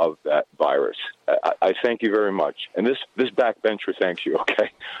development of that virus. I thank you very much. And this backbencher thanks you, okay?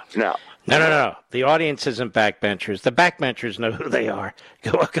 Now, No. The audience isn't backbenchers. The backbenchers know who they are.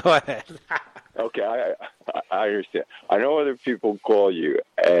 Go ahead. Okay, I understand. I know other people call you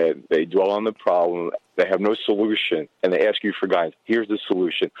and they dwell on the problem. They have no solution, and they ask you for guidance. Here's the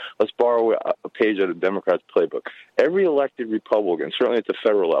solution. Let's borrow a page out of the Democrats' playbook. Every elected Republican, certainly at the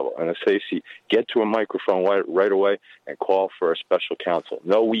federal level, and a safe seat, get to a microphone right away and call for a special counsel.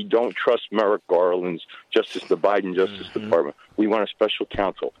 No, we don't trust Merrick Garland's the Biden Justice Department. We want a special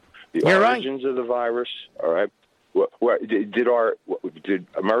counsel. The origins of the virus, all right? Did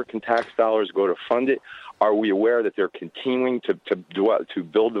American tax dollars go to fund it? Are we aware that they're continuing to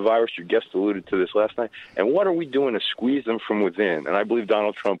build the virus? Your guest alluded to this last night. And what are we doing to squeeze them from within? And I believe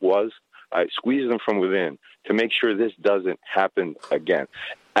Donald Trump was. Squeeze them from within to make sure this doesn't happen again.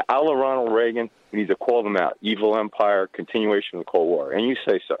 A la Ronald Reagan, we need to call them out. Evil empire, continuation of the Cold War. And you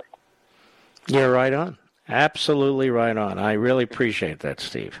say so. You're right on. Absolutely right on. I really appreciate that,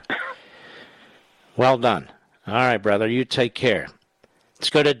 Steve. Well done. All right, brother, you take care. Let's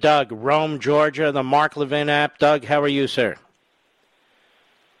go to Doug, Rome, Georgia, the Mark Levin app. Doug, how are you, sir?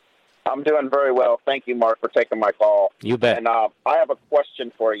 I'm doing very well. Thank you, Mark, for taking my call. You bet. And I have a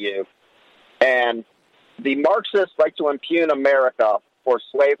question for you. And the Marxists like to impugn America for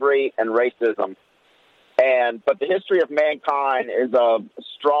slavery and racism. But the history of mankind is of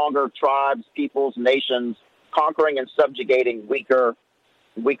stronger tribes, peoples, nations, conquering and subjugating weaker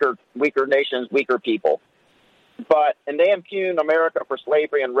nations, weaker people. And they impugn America for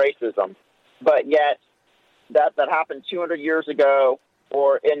slavery and racism. But yet that happened 200 years ago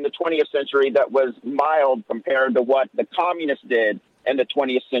or in the 20th century that was mild compared to what the communists did in the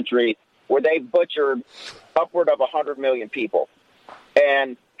 20th century, where they butchered upward of 100 million people.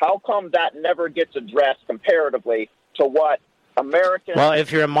 And how come that never gets addressed comparatively to what Americans... Well,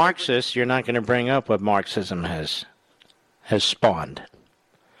 if you're a Marxist, you're not going to bring up what Marxism has spawned.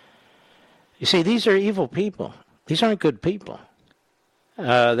 You see, these are evil people. These aren't good people.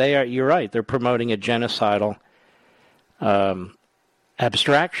 You're right. They're promoting a genocidal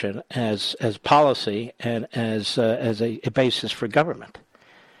abstraction as policy and as a basis for government.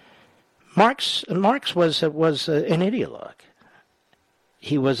 Marx was an ideologue.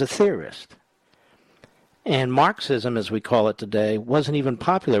 He was a theorist. And Marxism, as we call it today, wasn't even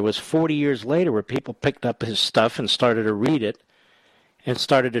popular. It was 40 years later where people picked up his stuff and started to read it and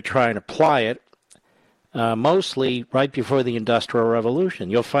started to try and apply it, mostly right before the Industrial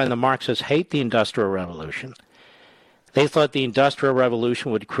Revolution. You'll find the Marxists hate the Industrial Revolution. They thought the Industrial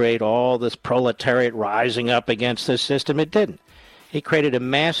Revolution would create all this proletariat rising up against this system. It didn't. It created a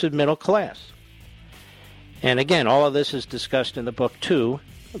massive middle class. And again, all of this is discussed in the book, too.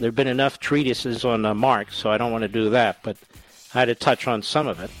 There have been enough treatises on Marx, so I don't want to do that, but I had to touch on some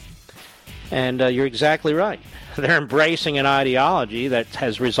of it. And you're exactly right. They're embracing an ideology that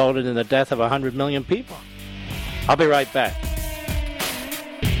has resulted in the death of 100 million people. I'll be right back.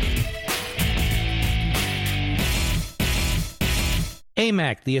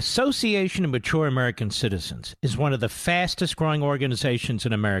 AMAC, the Association of Mature American Citizens, is one of the fastest growing organizations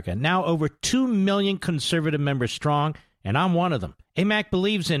in America. Now over 2 million conservative members strong, and I'm one of them. AMAC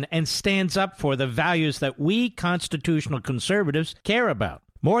believes in and stands up for the values that we constitutional conservatives care about.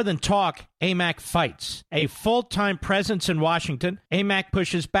 More than talk, AMAC fights. A full-time presence in Washington, AMAC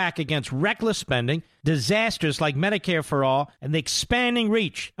pushes back against reckless spending, disasters like Medicare for All, and the expanding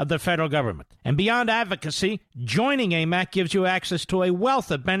reach of the federal government. And beyond advocacy, joining AMAC gives you access to a wealth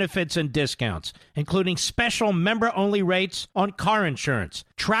of benefits and discounts, including special member-only rates on car insurance,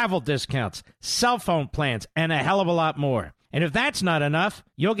 travel discounts, cell phone plans, and a hell of a lot more. And if that's not enough,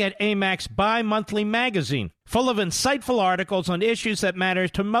 you'll get AMAC's bi-monthly magazine, full of insightful articles on issues that matter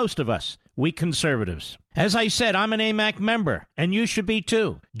to most of us, we conservatives. As I said, I'm an AMAC member, and you should be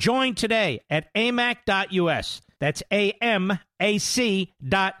too. Join today at amac.us. That's AMAC.us.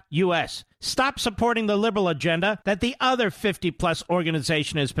 Stop supporting the liberal agenda that the other 50-plus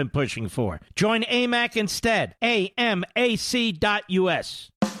organization has been pushing for. Join AMAC instead. AMAC.us.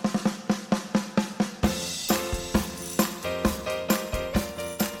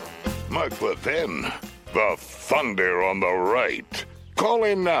 Mark Levin, the Thunder on the right. Call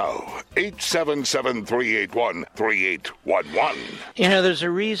in now, 877-381-3811. You know, there's a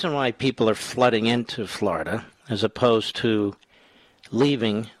reason why people are flooding into Florida as opposed to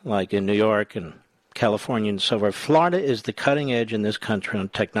leaving, like in New York and California and so forth. Florida is the cutting edge in this country on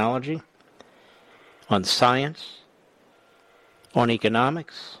technology, on science, on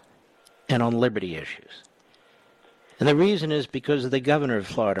economics, and on liberty issues. And the reason is because of the governor of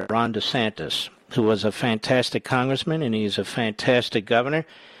Florida, Ron DeSantis, who was a fantastic congressman, and he's a fantastic governor.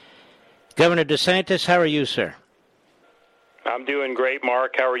 Governor DeSantis, how are you, sir? I'm doing great,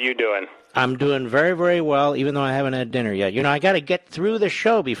 Mark. How are you doing? I'm doing very, very well, even though I haven't had dinner yet. You know, I got to get through the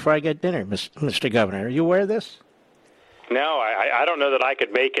show before I get dinner, Mr. Governor. Are you aware of this? No, I don't know that I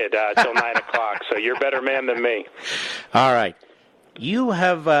could make it till 9 o'clock, so you're a better man than me. All right. You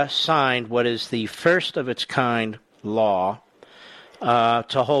have signed what is the first of its kind law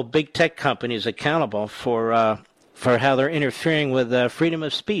to hold big tech companies accountable for how they're interfering with freedom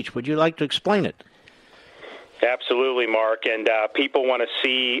of speech. Would you like to explain it? Absolutely, Mark. And people want to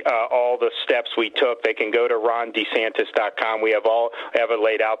see all the steps we took. They can go to rondesantis.com. We have it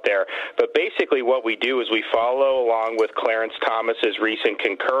laid out there. But basically what we do is we follow along with Clarence Thomas's recent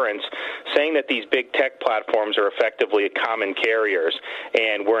concurrence, saying that these big tech platforms are effectively common carriers.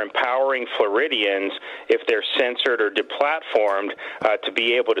 And we're empowering Floridians, if they're censored or deplatformed, to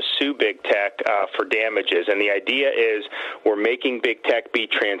be able to sue big tech for damages. And the idea is we're making big tech be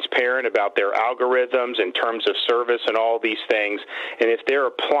transparent about their algorithms in terms of service and all these things, and if they're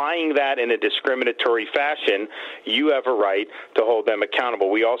applying that in a discriminatory fashion, you have a right to hold them accountable.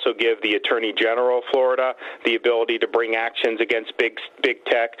 We also give the Attorney General of Florida the ability to bring actions against big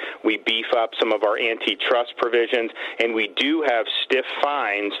tech. We beef up some of our antitrust provisions, and we do have stiff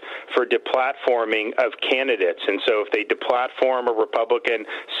fines for deplatforming of candidates. And so if they deplatform a Republican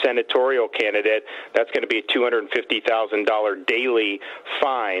senatorial candidate, that's going to be a $250,000 daily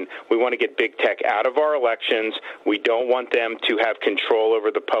fine. We want to get big tech out of our elections. We don't want them to have control over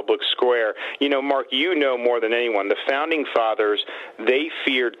the public square. You know, Mark, you know more than anyone, the Founding Fathers, they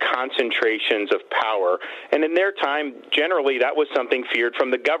feared concentrations of power. And in their time, generally, that was something feared from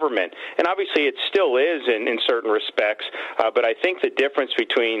the government. And obviously, it still is in certain respects. But I think the difference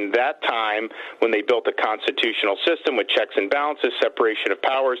between that time when they built a constitutional system with checks and balances, separation of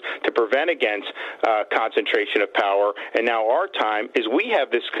powers to prevent against concentration of power, and now our time is we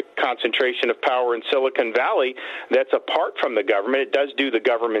have this concentration of power in Silicon Valley that's apart from the government. It does do the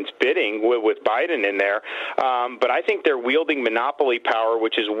government's bidding with Biden in there, but I think they're wielding monopoly power,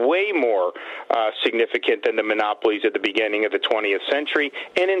 which is way more significant than the monopolies at the beginning of the 20th century.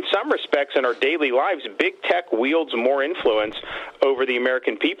 And in some respects, in our daily lives, big tech wields more influence over the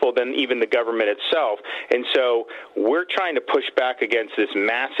American people than even the government itself. And so we're trying to push back against this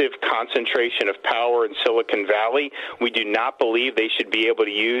massive concentration of power in Silicon Valley. We do not believe they should be able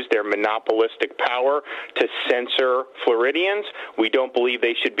to use their monopolistic power to censor Floridians. We don't believe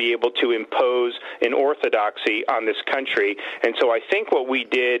they should be able to impose an orthodoxy on this country. And so I think what we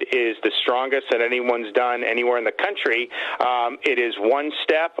did is the strongest that anyone's done anywhere in the country. It is one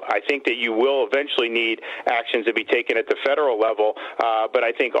step. I think that you will eventually need actions to be taken at the federal level. But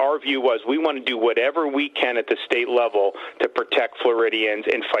I think our view was we want to do whatever we can at the state level to protect Floridians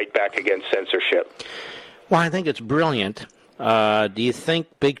and fight back against censorship. Well, I think it's brilliant. Do you think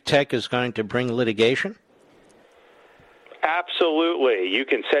big tech is going to bring litigation? Absolutely. You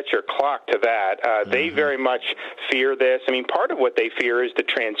can set your clock to that. They very much fear this. I mean, part of what they fear is the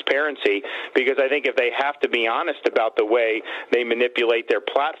transparency, because I think if they have to be honest about the way they manipulate their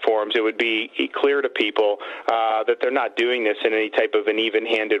platforms, it would be clear to people that they're not doing this in any type of an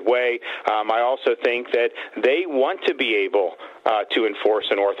even-handed way. I also think that they want to be able to enforce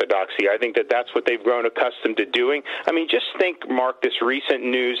an orthodoxy. I think that that's what they've grown accustomed to doing. I mean, just think, Mark, this recent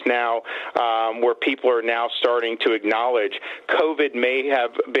news now where people are now starting to acknowledge COVID may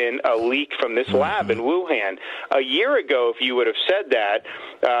have been a leak from this lab in Wuhan. A year ago, if you would have said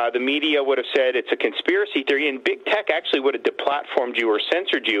that, the media would have said it's a conspiracy theory, and big tech actually would have deplatformed you or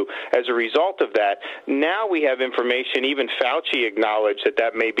censored you as a result of that. Now we have information, even Fauci acknowledged that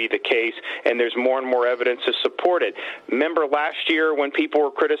that may be the case, and there's more and more evidence to support it. Remember last year when people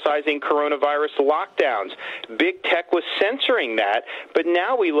were criticizing coronavirus lockdowns, big tech was censoring that, but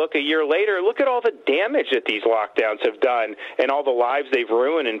now we look a year later, look at all the damage that these lockdowns have done and all the lives they've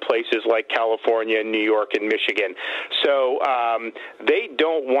ruined in places like California and New York and Michigan. So they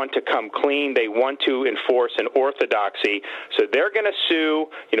don't want to come clean. They want to enforce an orthodoxy. So they're going to sue.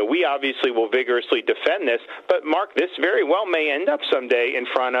 You know, we obviously will vigorously defend this, but Mark, this very well may end up someday in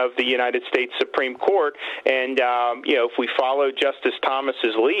front of the United States Supreme Court. And, you know, if we follow Justice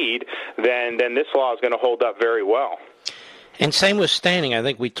Thomas's lead, then this law is going to hold up very well. And same with standing. I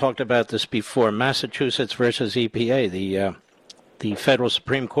think we talked about this before. Massachusetts versus EPA. The federal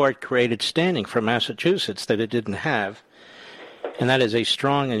Supreme Court created standing for Massachusetts that it didn't have. And that is a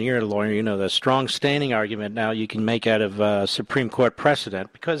strong, and you're a lawyer, you know, the strong standing argument now you can make out of Supreme Court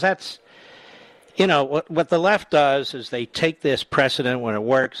precedent, because that's, you know, what the left does is they take this precedent when it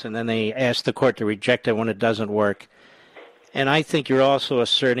works, and then they ask the court to reject it when it doesn't work. And I think you're also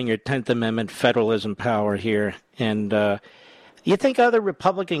asserting your 10th Amendment federalism power here. And You think other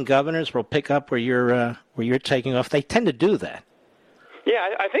Republican governors will pick up where you're taking off? They tend to do that. Yeah,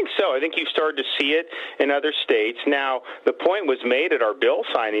 I think so. I think you started to see it in other states. Now, the point was made at our bill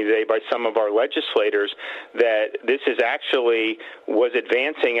signing today by some of our legislators that this is actually was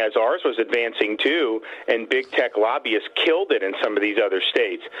advancing as ours was advancing too, and big tech lobbyists killed it in some of these other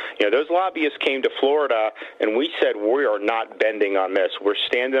states. Those lobbyists came to Florida, and we said we are not bending on this. We're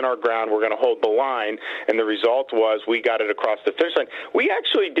standing our ground. We're going to hold the line, and the result was we got it across the finish line. We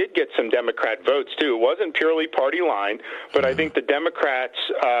actually did get some Democrat votes too. It wasn't purely party line, but I think the Democrats,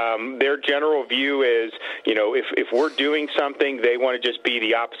 their general view is, if we're doing something, they want to just be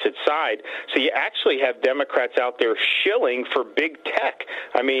the opposite side. So you actually have Democrats out there shilling for big tech.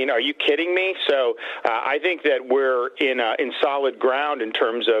 I mean, are you kidding me? So I think that we're in solid ground in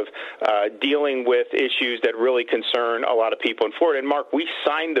terms of dealing with issues that really concern a lot of people in Florida. And Mark, we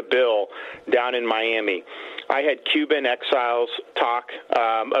signed the bill down in Miami. I had Cuban exiles talk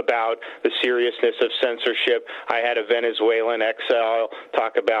about the seriousness of censorship. I had a Venezuelan exile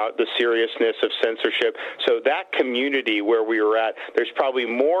talk about the seriousness of censorship. So that community where we were at, there's probably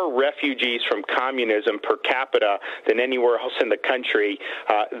more refugees from communism per capita than anywhere else in the country.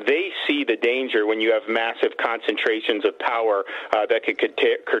 They see the danger when you have massive concentrations of power that could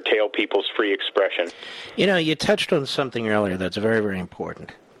curtail people's free expression. You touched on something earlier that's very, very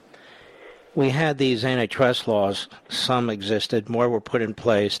important. We had these antitrust laws. Some existed. More were put in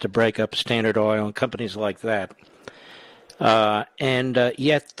place to break up Standard Oil and companies like that. And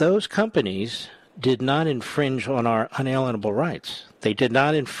yet those companies did not infringe on our unalienable rights. They did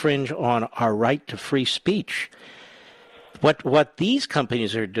not infringe on our right to free speech. What these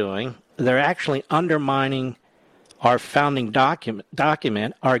companies are doing, they're actually undermining our founding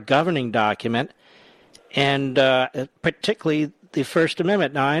document, our governing document, and particularly the First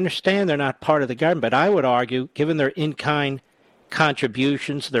Amendment. Now, I understand they're not part of the government, but I would argue, given their in-kind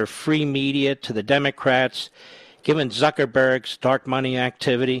contributions, their free media to the Democrats, given Zuckerberg's dark money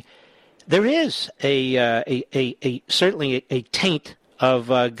activity, there is certainly a taint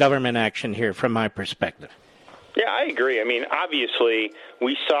of government action here from my perspective. Yeah, I agree. I mean, obviously,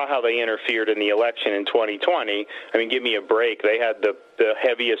 we saw how they interfered in the election in 2020. I mean, give me a break. They had the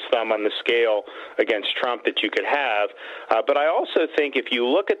heaviest thumb on the scale against Trump that you could have. But I also think if you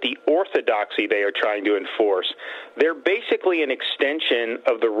look at the orthodoxy they are trying to enforce, they're basically an extension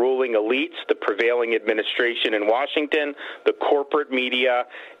of the ruling elites, the prevailing administration in Washington, the corporate media,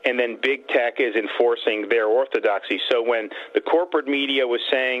 and then big tech is enforcing their orthodoxy. So when the corporate media was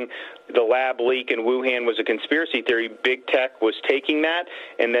saying the lab leak in Wuhan was a conspiracy theory, big tech was taking that,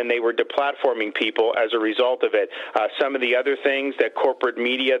 and then they were deplatforming people as a result of it. Some of the other things that corporate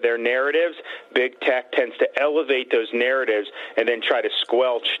media, their narratives, big tech tends to elevate those narratives and then try to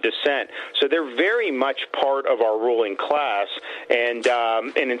squelch dissent. So they're very much part of our ruling class, and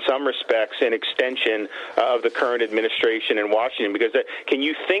in some respects an extension of the current administration in Washington. Because can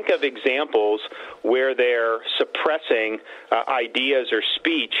you think of examples where they're suppressing ideas or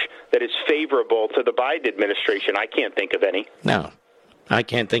speech that is favorable to the Biden administration? I can't think of any. No, I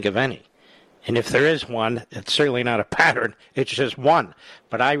can't think of any. And if there is one, it's certainly not a pattern. It's just one.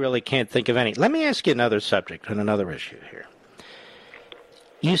 But I really can't think of any. Let me ask you another subject and another issue here.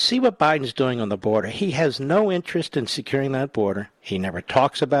 You see what Biden's doing on the border. He has no interest in securing that border. He never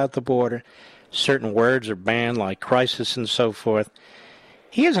talks about the border. Certain words are banned, like crisis and so forth.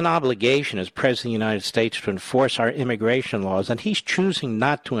 He has an obligation as President of the United States to enforce our immigration laws, and he's choosing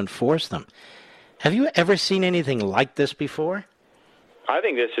not to enforce them. Have you ever seen anything like this before? I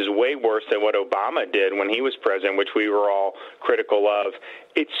think this is way worse than what Obama did when he was president, which we were all critical of.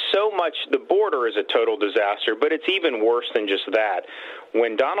 It's so much, the border is a total disaster, but it's even worse than just that.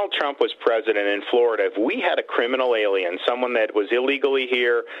 When Donald Trump was president in Florida, if we had a criminal alien, someone that was illegally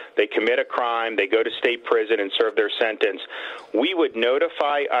here, they commit a crime, they go to state prison and serve their sentence, we would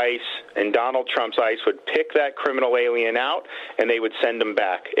notify ICE, and Donald Trump's ICE would pick that criminal alien out, and they would send them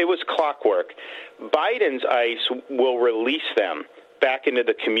back. It was clockwork. Biden's ICE will release them back into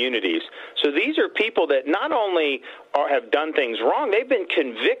the communities. So these are people that not only have done things wrong, they've been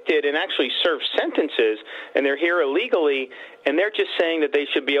convicted and actually served sentences, and they're here illegally, and they're just saying that they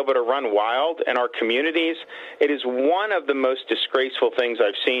should be able to run wild in our communities. It is one of the most disgraceful things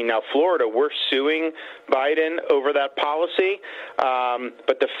I've seen. Now, Florida, we're suing Biden over that policy,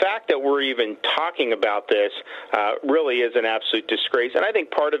 but the fact that we're even talking about this really is an absolute disgrace. And I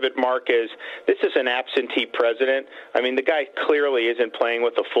think part of it, Mark, is this is an absentee president. I mean, the guy clearly isn't playing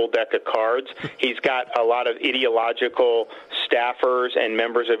with a full deck of cards. He's got a lot of ideological staffers and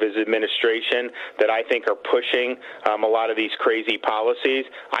members of his administration that I think are pushing a lot of these crazy policies.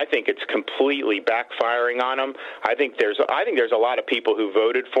 I think it's completely backfiring on him. I think there's a lot of people who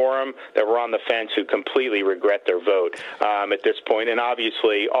voted for him that were on the fence who completely regret their vote at this point. And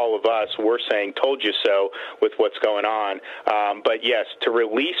obviously, all of us, we're saying, told you so with what's going on. But yes, to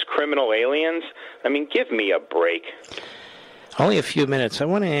release criminal aliens, I mean, give me a break. Only a few minutes. I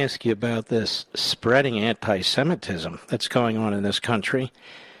want to ask you about this spreading anti-Semitism that's going on in this country.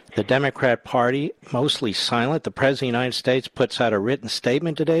 The Democrat Party, mostly silent. The President of the United States puts out a written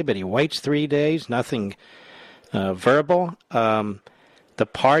statement today, but he waits 3 days, nothing verbal. The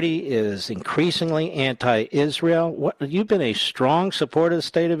party is increasingly anti-Israel. You've been a strong supporter of the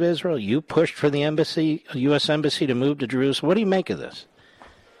State of Israel. You pushed for the embassy, U.S. Embassy, to move to Jerusalem. What do you make of this?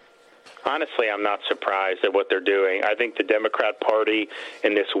 Honestly, I'm not surprised at what they're doing. I think the Democrat Party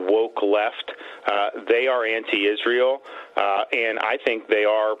and this woke left, they are anti-Israel, and I think they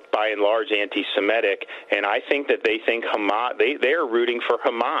are, by and large, anti-Semitic. And I think that they think Hamas, they are rooting for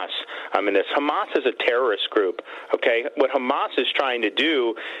Hamas. Hamas is a terrorist group, okay? What Hamas is trying to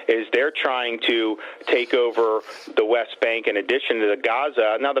do is they're trying to take over the West Bank in addition to the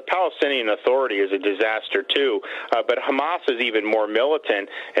Gaza. Now, the Palestinian Authority is a disaster, too, but Hamas is even more militant,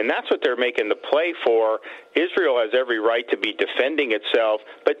 and that's what they're making the play for. Israel has every right to be defending itself.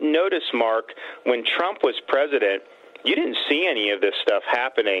 But notice, Mark, when Trump was president, you didn't see any of this stuff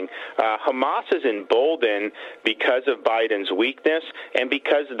happening. Hamas is emboldened because of Biden's weakness and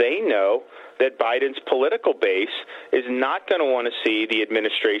because they know that Biden's political base is not going to want to see the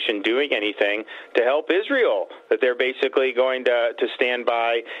administration doing anything to help Israel, that they're basically going to stand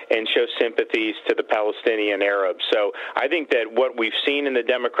by and show sympathies to the Palestinian Arabs. So I think that what we've seen in the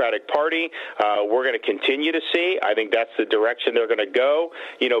Democratic Party, we're going to continue to see. I think that's the direction they're going to go.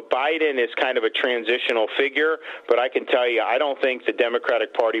 You know, Biden is kind of a transitional figure, but I can tell you, I don't think the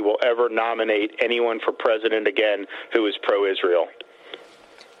Democratic Party will ever nominate anyone for president again who is pro-Israel.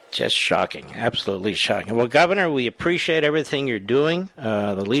 Just shocking. Absolutely shocking. Well, Governor, we appreciate everything you're doing,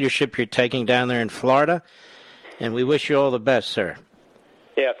 the leadership you're taking down there in Florida, and we wish you all the best, sir.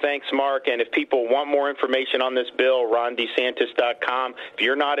 Yeah, thanks, Mark. And if people want more information on this bill, RonDeSantis.com. If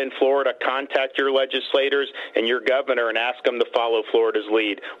you're not in Florida, contact your legislators and your governor and ask them to follow Florida's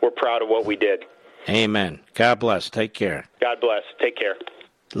lead. We're proud of what we did. Amen. God bless. Take care. God bless. Take care.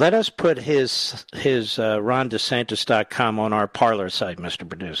 Let us put his RonDeSantis.com on our Parler site, Mr.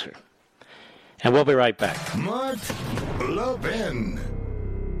 Producer. And we'll be right back. Mark Levin.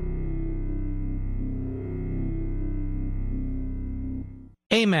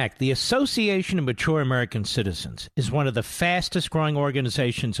 AMAC, the Association of Mature American Citizens, is one of the fastest-growing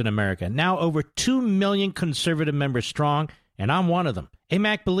organizations in America, now over 2 million conservative members strong, and I'm one of them.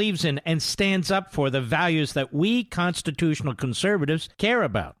 AMAC believes in and stands up for the values that we constitutional conservatives care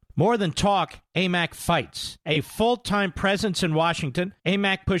about. More than talk, AMAC fights. A full-time presence in Washington,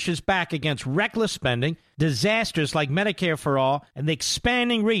 AMAC pushes back against reckless spending, disasters like Medicare for All, and the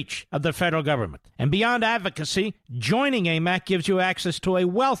expanding reach of the federal government. And beyond advocacy, joining AMAC gives you access to a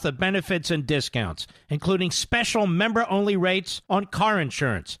wealth of benefits and discounts, including special member-only rates on car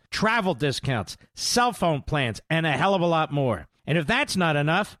insurance, travel discounts, cell phone plans, and a hell of a lot more. And if that's not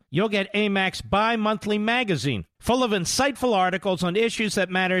enough, you'll get AMAC's bi-monthly magazine, full of insightful articles on issues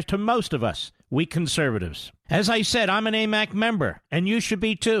that matter to most of us, we conservatives. As I said, I'm an AMAC member, and you should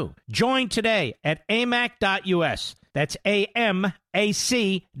be too. Join today at amac.us. That's AMAC.us.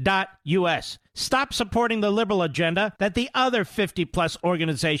 Stop supporting the liberal agenda that the other 50-plus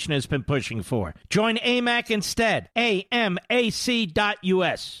organization has been pushing for. Join AMAC instead. AMAC.us.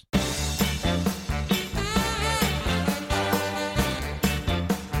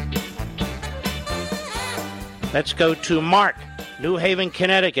 Let's go to Mark, New Haven,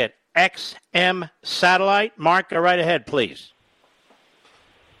 Connecticut, XM Satellite. Mark, go right ahead, please.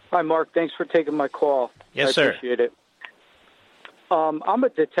 Hi, Mark. Thanks for taking my call. Yes, sir. I appreciate it. I'm a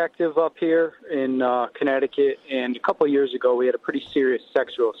detective up here in Connecticut, and a couple of years ago we had a pretty serious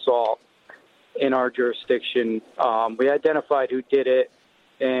sexual assault in our jurisdiction. We identified who did it,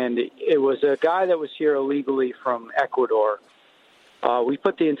 and it was a guy that was here illegally from Ecuador. We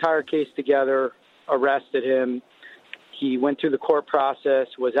put the entire case together, arrested him. He went through the court process,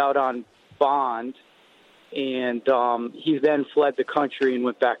 was out on bond, and he then fled the country and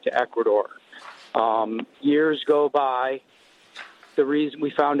went back to Ecuador. Years go by. The reason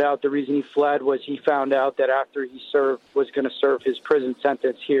he fled was he found out that after he was going to serve his prison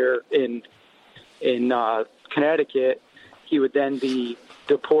sentence here in Connecticut, he would then be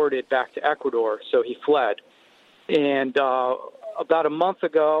deported back to Ecuador. So he fled. And about a month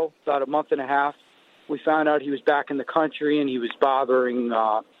and a half, we found out he was back in the country and he was bothering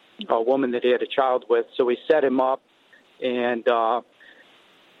a woman that he had a child with. So we set him up, and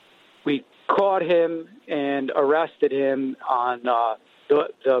we caught him and arrested him on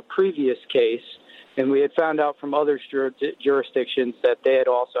the previous case. And we had found out from other jurisdictions that they had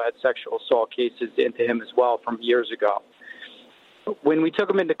also had sexual assault cases into him as well from years ago. When we took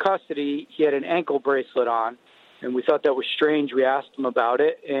him into custody, he had an ankle bracelet on, and we thought that was strange. We asked him about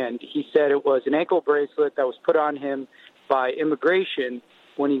it, and he said it was an ankle bracelet that was put on him by immigration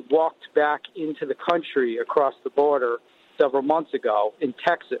when he walked back into the country across the border several months ago in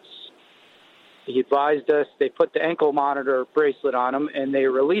Texas. He advised us they put the ankle monitor bracelet on him, and they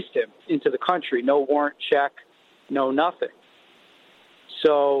released him into the country. No warrant check, no nothing.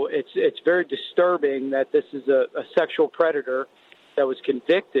 So it's very disturbing that this is a sexual predator that was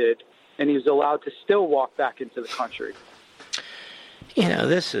convicted, and he was allowed to still walk back into the country. You know,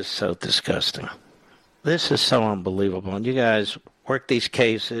 this is so disgusting. This is so unbelievable. And you guys work these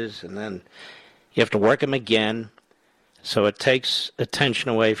cases, and then you have to work them again. So it takes attention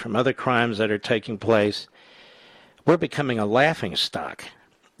away from other crimes that are taking place. We're becoming a laughingstock.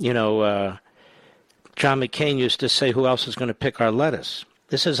 You know, John McCain used to say, who else is going to pick our lettuce?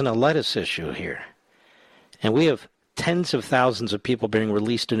 This isn't a lettuce issue here. And we have tens of thousands of people being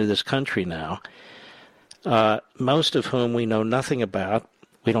released into this country now, most of whom we know nothing about.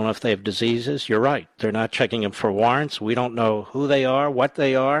 We don't know if they have diseases. You're right. They're not checking them for warrants. We don't know who they are, what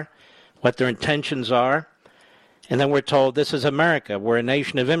their intentions are. And then we're told, this is America. We're a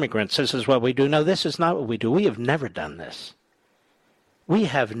nation of immigrants. This is what we do. No, this is not what we do. We have never done this. We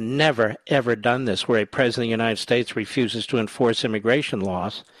have never, ever done this where a president of the United States refuses to enforce immigration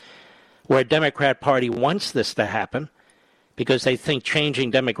laws, where a Democrat Party wants this to happen because they think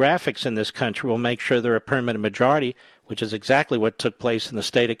changing demographics in this country will make sure they're a permanent majority, which is exactly what took place in the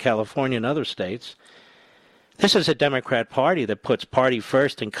state of California and other states. This is a Democrat Party that puts party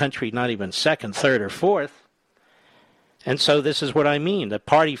first and country not even second, third, or fourth. And so this is what I mean. The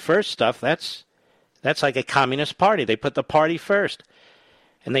party first stuff, that's like a communist party. They put the party first.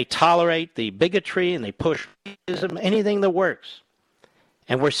 And they tolerate the bigotry and they push racism, anything that works.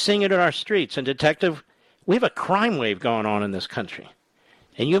 And we're seeing it in our streets. And, Detective, we have a crime wave going on in this country.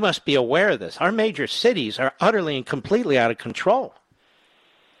 And you must be aware of this. Our major cities are utterly and completely out of control.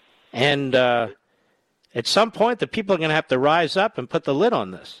 And at some point, the people are going to have to rise up and put the lid on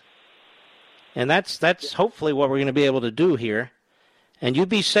this. And that's hopefully what we're going to be able to do here. And you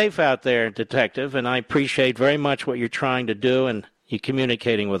be safe out there, Detective, and I appreciate very much what you're trying to do and you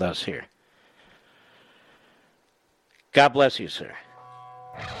communicating with us here. God bless you, sir.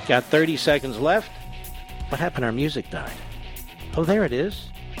 Got 30 seconds left. What happened? Our music died. Oh, there it is.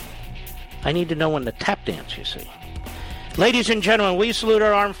 I need to know when to tap dance, you see. Ladies and gentlemen, we salute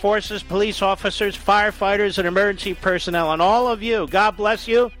our armed forces, police officers, firefighters, and emergency personnel, and all of you. God bless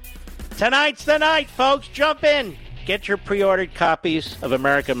you. Tonight's the night, folks. Jump in. Get your pre-ordered copies of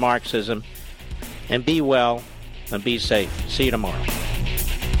American Marxism. And be well and be safe. See you tomorrow.